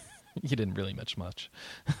you didn't really much.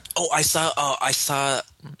 Oh, I saw.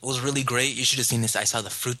 It was really great. You should have seen this. I saw the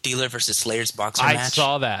Fruit Dealer versus Slayer's boxer match. I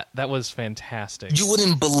saw that. That was fantastic. You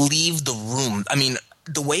wouldn't believe the room. I mean,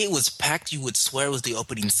 the way it was packed, you would swear it was the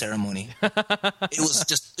opening ceremony. There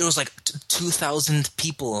was like 2,000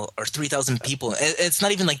 people or 3,000 people. It's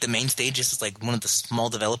not even like the main stage. It's like one of the small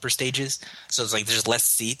developer stages. So it's like there's less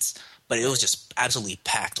seats. But it was just absolutely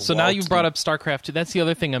packed. So now you've brought up StarCraft 2. That's the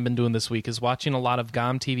other thing I've been doing this week is watching a lot of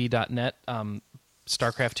GOMTV.net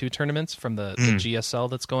StarCraft 2 tournaments from the GSL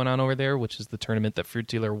that's going on over there, which is the tournament that Fruit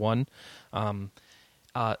Dealer won.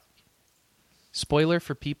 Spoiler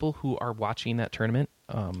for people who are watching that tournament.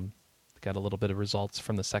 Got a little bit of results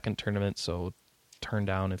from the second tournament, so turn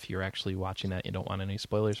down if you're actually watching that. You don't want any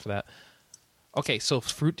spoilers for that. Okay, so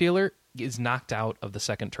Fruit Dealer is knocked out of the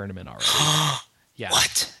second tournament already. Yeah.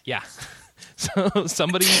 What? Yeah. So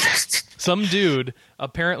some dude,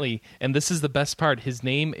 apparently, and this is the best part, his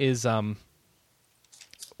name is,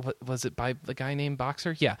 what was it by the guy named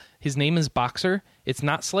Boxer? Yeah. His name is Boxer. It's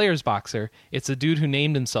not Slayer's Boxer. It's a dude who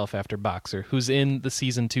named himself after Boxer, who's in the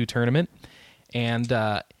Season 2 tournament. And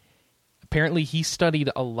apparently he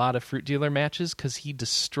studied a lot of Fruit Dealer matches because he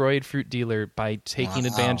destroyed Fruit Dealer by taking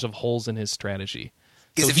advantage of holes in his strategy.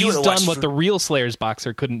 So he's done what the real Slayer's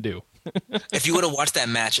Boxer couldn't do. If you would have watched that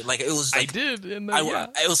match, like it was like, I did. And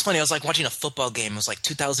it was funny. I was like watching a football game. It was like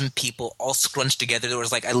 2,000 people all scrunched together. There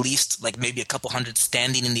was like at least like maybe a couple hundred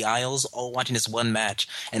standing in the aisles, all watching this one match,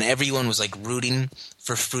 and everyone was like rooting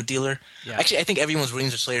for Fruit Dealer. Yeah. Actually, I think everyone was rooting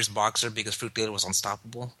for Slayer's Boxer because Fruit Dealer was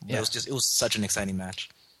unstoppable. Yeah. It was such an exciting match.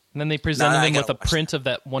 And then they presented him with a print of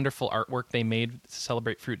that wonderful artwork they made to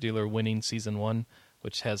celebrate Fruit Dealer winning Season 1,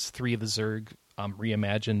 which has 3 of the Zerg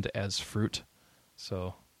reimagined as fruit.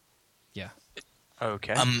 So, yeah.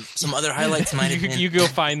 Okay. Some other highlights might have been... You go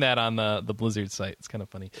find that on the Blizzard site. It's kind of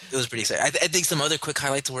funny. It was pretty exciting. I think some other quick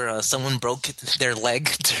highlights were someone broke their leg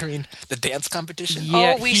during the dance competition.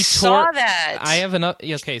 Yeah, we saw that. I have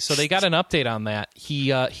okay, so they got an update on that.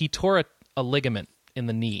 He tore a ligament in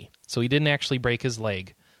the knee, so he didn't actually break his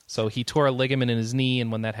leg. So he tore a ligament in his knee,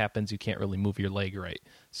 and when that happens, you can't really move your leg right.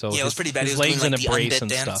 So yeah, it was pretty bad. His he was leg's doing, in a brace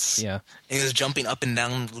and dance, stuff. Yeah, and he was jumping up and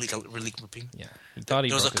down, really. Yeah, he thought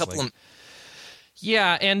there was a couple of.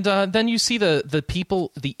 Yeah, and then you see the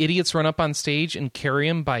people, the idiots, run up on stage and carry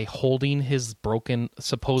him by holding his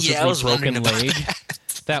supposedly broken leg.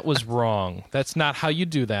 That was wrong. That's not how you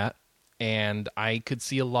do that. and I could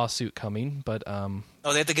see a lawsuit coming, but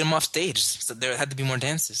they had to get him off stage, so there had to be more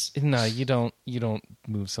dances. no, you don't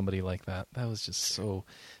move somebody like that. That was just so.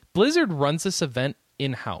 Blizzard runs this event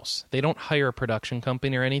in-house. They don't hire a production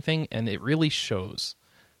company or anything, and it really shows.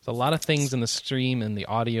 There's a lot of things in the stream and the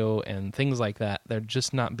audio and things like that. They're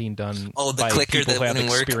just not being done by clicker people that who have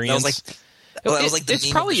wouldn't experience. That was like the it's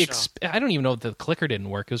meme probably of the show. I don't even know if the clicker didn't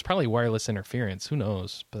work. It was probably wireless interference. Who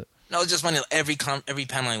knows? But No, it's just funny. Every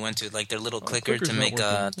panel I went to, like their little clicker clicker's to not make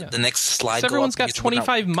working. Yeah. the next slide. so everyone's go up got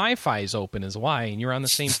 25 MiFis open is why, and you're on the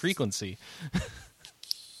same frequency.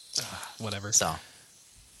 Whatever. So,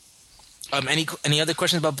 any other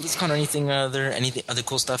questions about BlizzCon or anything other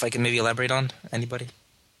cool stuff I can maybe elaborate on? Anybody?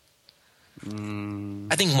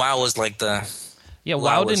 I think WoW was like the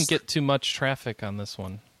WoW didn't get too much traffic on this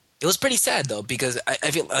one. It was pretty sad though, because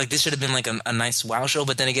I feel like this should have been like a nice WoW show.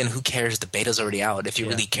 But then again, who cares? The beta's already out. If you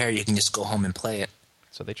really care, you can just go home and play it.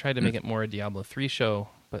 So they tried to make it more a Diablo 3 show,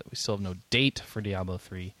 but we still have no date for Diablo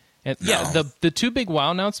 3. And the two big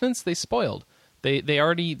WoW announcements they spoiled. They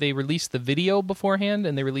released the video beforehand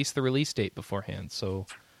and they released the release date beforehand. So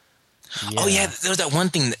there was that one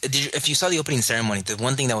thing. If you saw the opening ceremony, the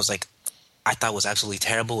one thing that was like I thought was absolutely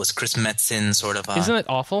terrible was Chris Metzen sort of. Isn't it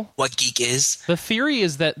awful? What Geek is. The theory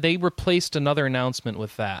is that they replaced another announcement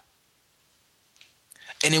with that.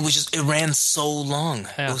 And it ran so long.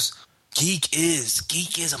 Yeah. It was Geek is.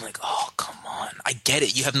 I'm like, oh, come on. I get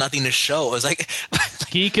it. You have nothing to show. I was like...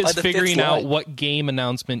 Geek is figuring out what game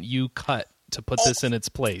announcement you cut to put this in its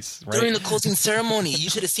place, right? During the closing ceremony. You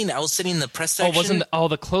should have seen it. I was sitting in the press section.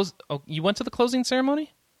 You went to the closing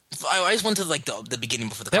ceremony? I just went to like the beginning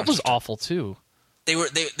before the That was awful too. They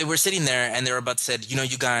were sitting there and they were about to say,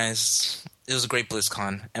 you guys, it was a great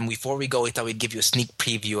BlizzCon, and before we go, we thought we'd give you a sneak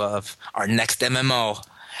preview of our next MMO,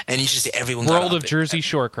 and you should see everyone World of Jersey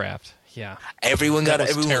Shorecraft. Yeah, everyone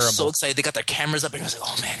terrible. was so excited. They got their cameras up and I was like,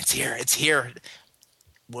 oh man, it's here.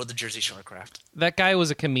 World of Jersey Shorecraft. That guy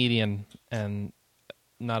was a comedian and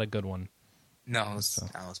not a good one. No, that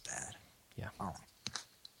was bad. Yeah. Oh.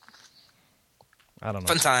 I don't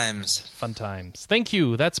know. Fun times. Thank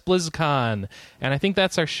you. That's BlizzCon. And I think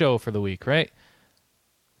that's our show for the week, right?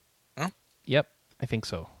 Huh? Yep, I think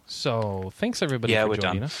so. So, thanks everybody Yeah, for we're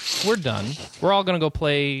joining done. us. We're done. We're all going to go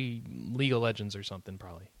play League of Legends or something,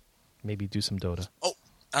 probably. Maybe do some Dota. Oh,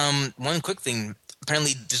 one quick thing.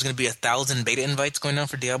 Apparently, there's going to be 1,000 beta invites going on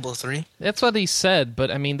for Diablo 3. That's what he said,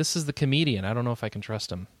 but I mean, this is the comedian. I don't know if I can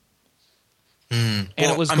trust him. And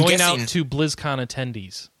it was going out to BlizzCon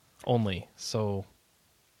attendees only, so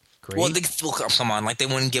great. Well, come on, like they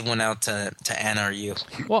wouldn't give one out to Anna or you.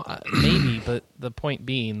 Well, maybe, but the point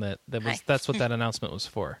being that's what that announcement was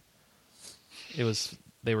for.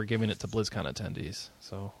 They were giving it to BlizzCon attendees,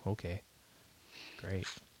 so okay, great,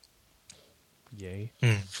 yay.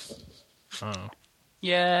 Oh.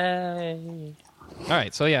 Yay! All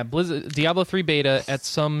right, so yeah, Diablo 3 beta at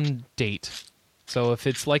some date. So if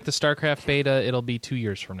it's like the StarCraft beta, it'll be 2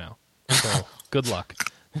 years from now. So good luck.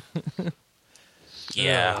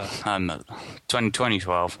 Yeah,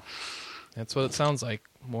 2012. That's what it sounds like.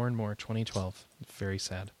 More and more 2012. Very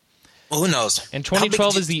sad. Well, who knows? And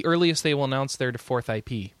 2012 is the earliest they will announce their fourth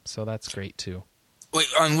IP, so that's great too. Wait,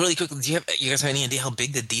 really quickly, do you guys have any idea how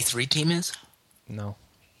big the D3 team is? No.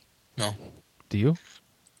 No. Do you?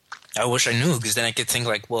 I wish I knew, because then I could think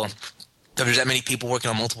like, well, if there's that many people working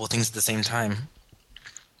on multiple things at the same time.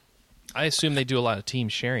 I assume they do a lot of team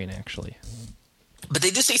sharing, actually. But they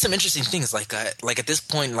do say some interesting things, like at this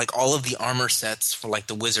point, like all of the armor sets for like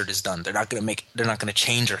the wizard is done. They're not gonna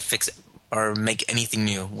change or fix it or make anything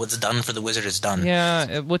new. What's done for the wizard is done.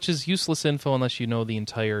 Yeah, which is useless info unless you know the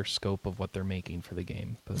entire scope of what they're making for the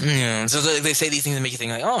game. But yeah, so they say these things to make you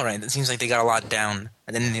think like, oh, all right, it seems like they got a lot down,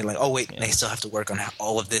 and then they're like, oh wait, they still have to work on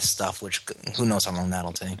all of this stuff, which who knows how long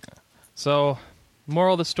that'll take. So,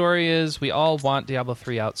 moral of the story is we all want Diablo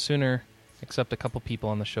 3 out sooner, except a couple people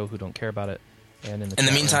on the show who don't care about it. And in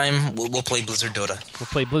the meantime, we'll play Blizzard Dota. We'll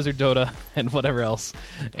play Blizzard Dota and whatever else.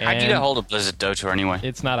 And how do you get hold of Blizzard Dota anyway?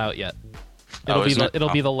 It's not out yet. It'll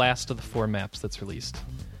be the last of the 4 maps that's released.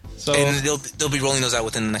 So, and they'll be rolling those out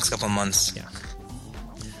within the next couple of months. Yeah.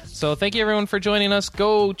 So thank you everyone for joining us.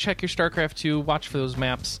 Go check your StarCraft 2, watch for those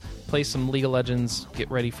maps, play some League of Legends,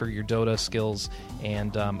 get ready for your Dota skills,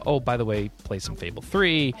 and by the way, play some Fable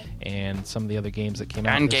 3 and some of the other games that came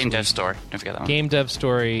out and this Game week. Dev Story. Don't forget that one. Game Dev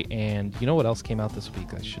Story, and you know what else came out this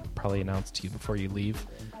week? I should probably announce to you before you leave.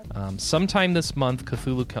 Sometime this month,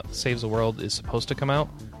 Cthulhu Saves the World is supposed to come out.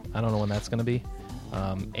 I don't know when that's going to be.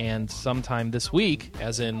 And sometime this week,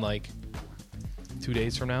 as in like 2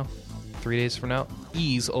 days from now, 3 days from now,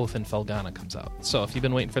 Ys Oath and Felghana comes out. So if you've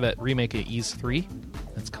been waiting for that remake of Ys 3,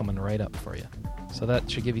 It's coming right up for you. So that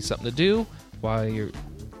should give you something to do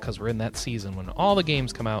because we're in that season when all the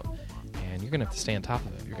games come out, and you're going to have to stay on top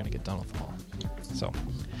of it. You're going to get done with them all. So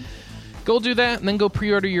go do that, and then go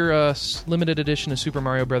pre-order your limited edition of Super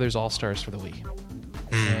Mario Brothers All-Stars for the Wii.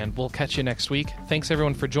 And we'll catch you next week. Thanks,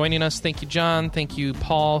 everyone, for joining us. Thank you, John. Thank you,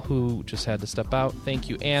 Paul, who just had to step out. Thank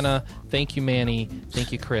you, Anna. Thank you, Manny.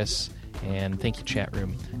 Thank you, Chris. And thank you, chat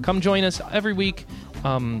room. Come join us every week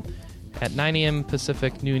at 9 a.m.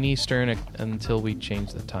 Pacific, noon Eastern, until we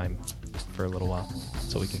change the time for a little while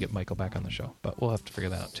so we can get Michael back on the show. But we'll have to figure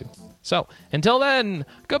that out, too. So, until then,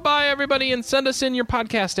 goodbye, everybody, and send us in your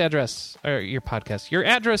podcast address. Or your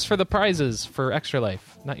address for the prizes for Extra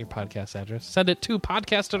Life. Not your podcast address. Send it to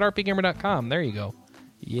podcast@rpgamer.com. There you go.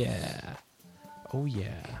 Yeah. Oh,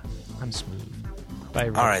 yeah. I'm smooth. Bye,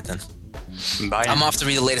 everybody. All right, then. Bye. I'm off to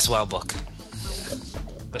read the latest WoW book.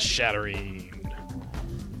 The Shattery.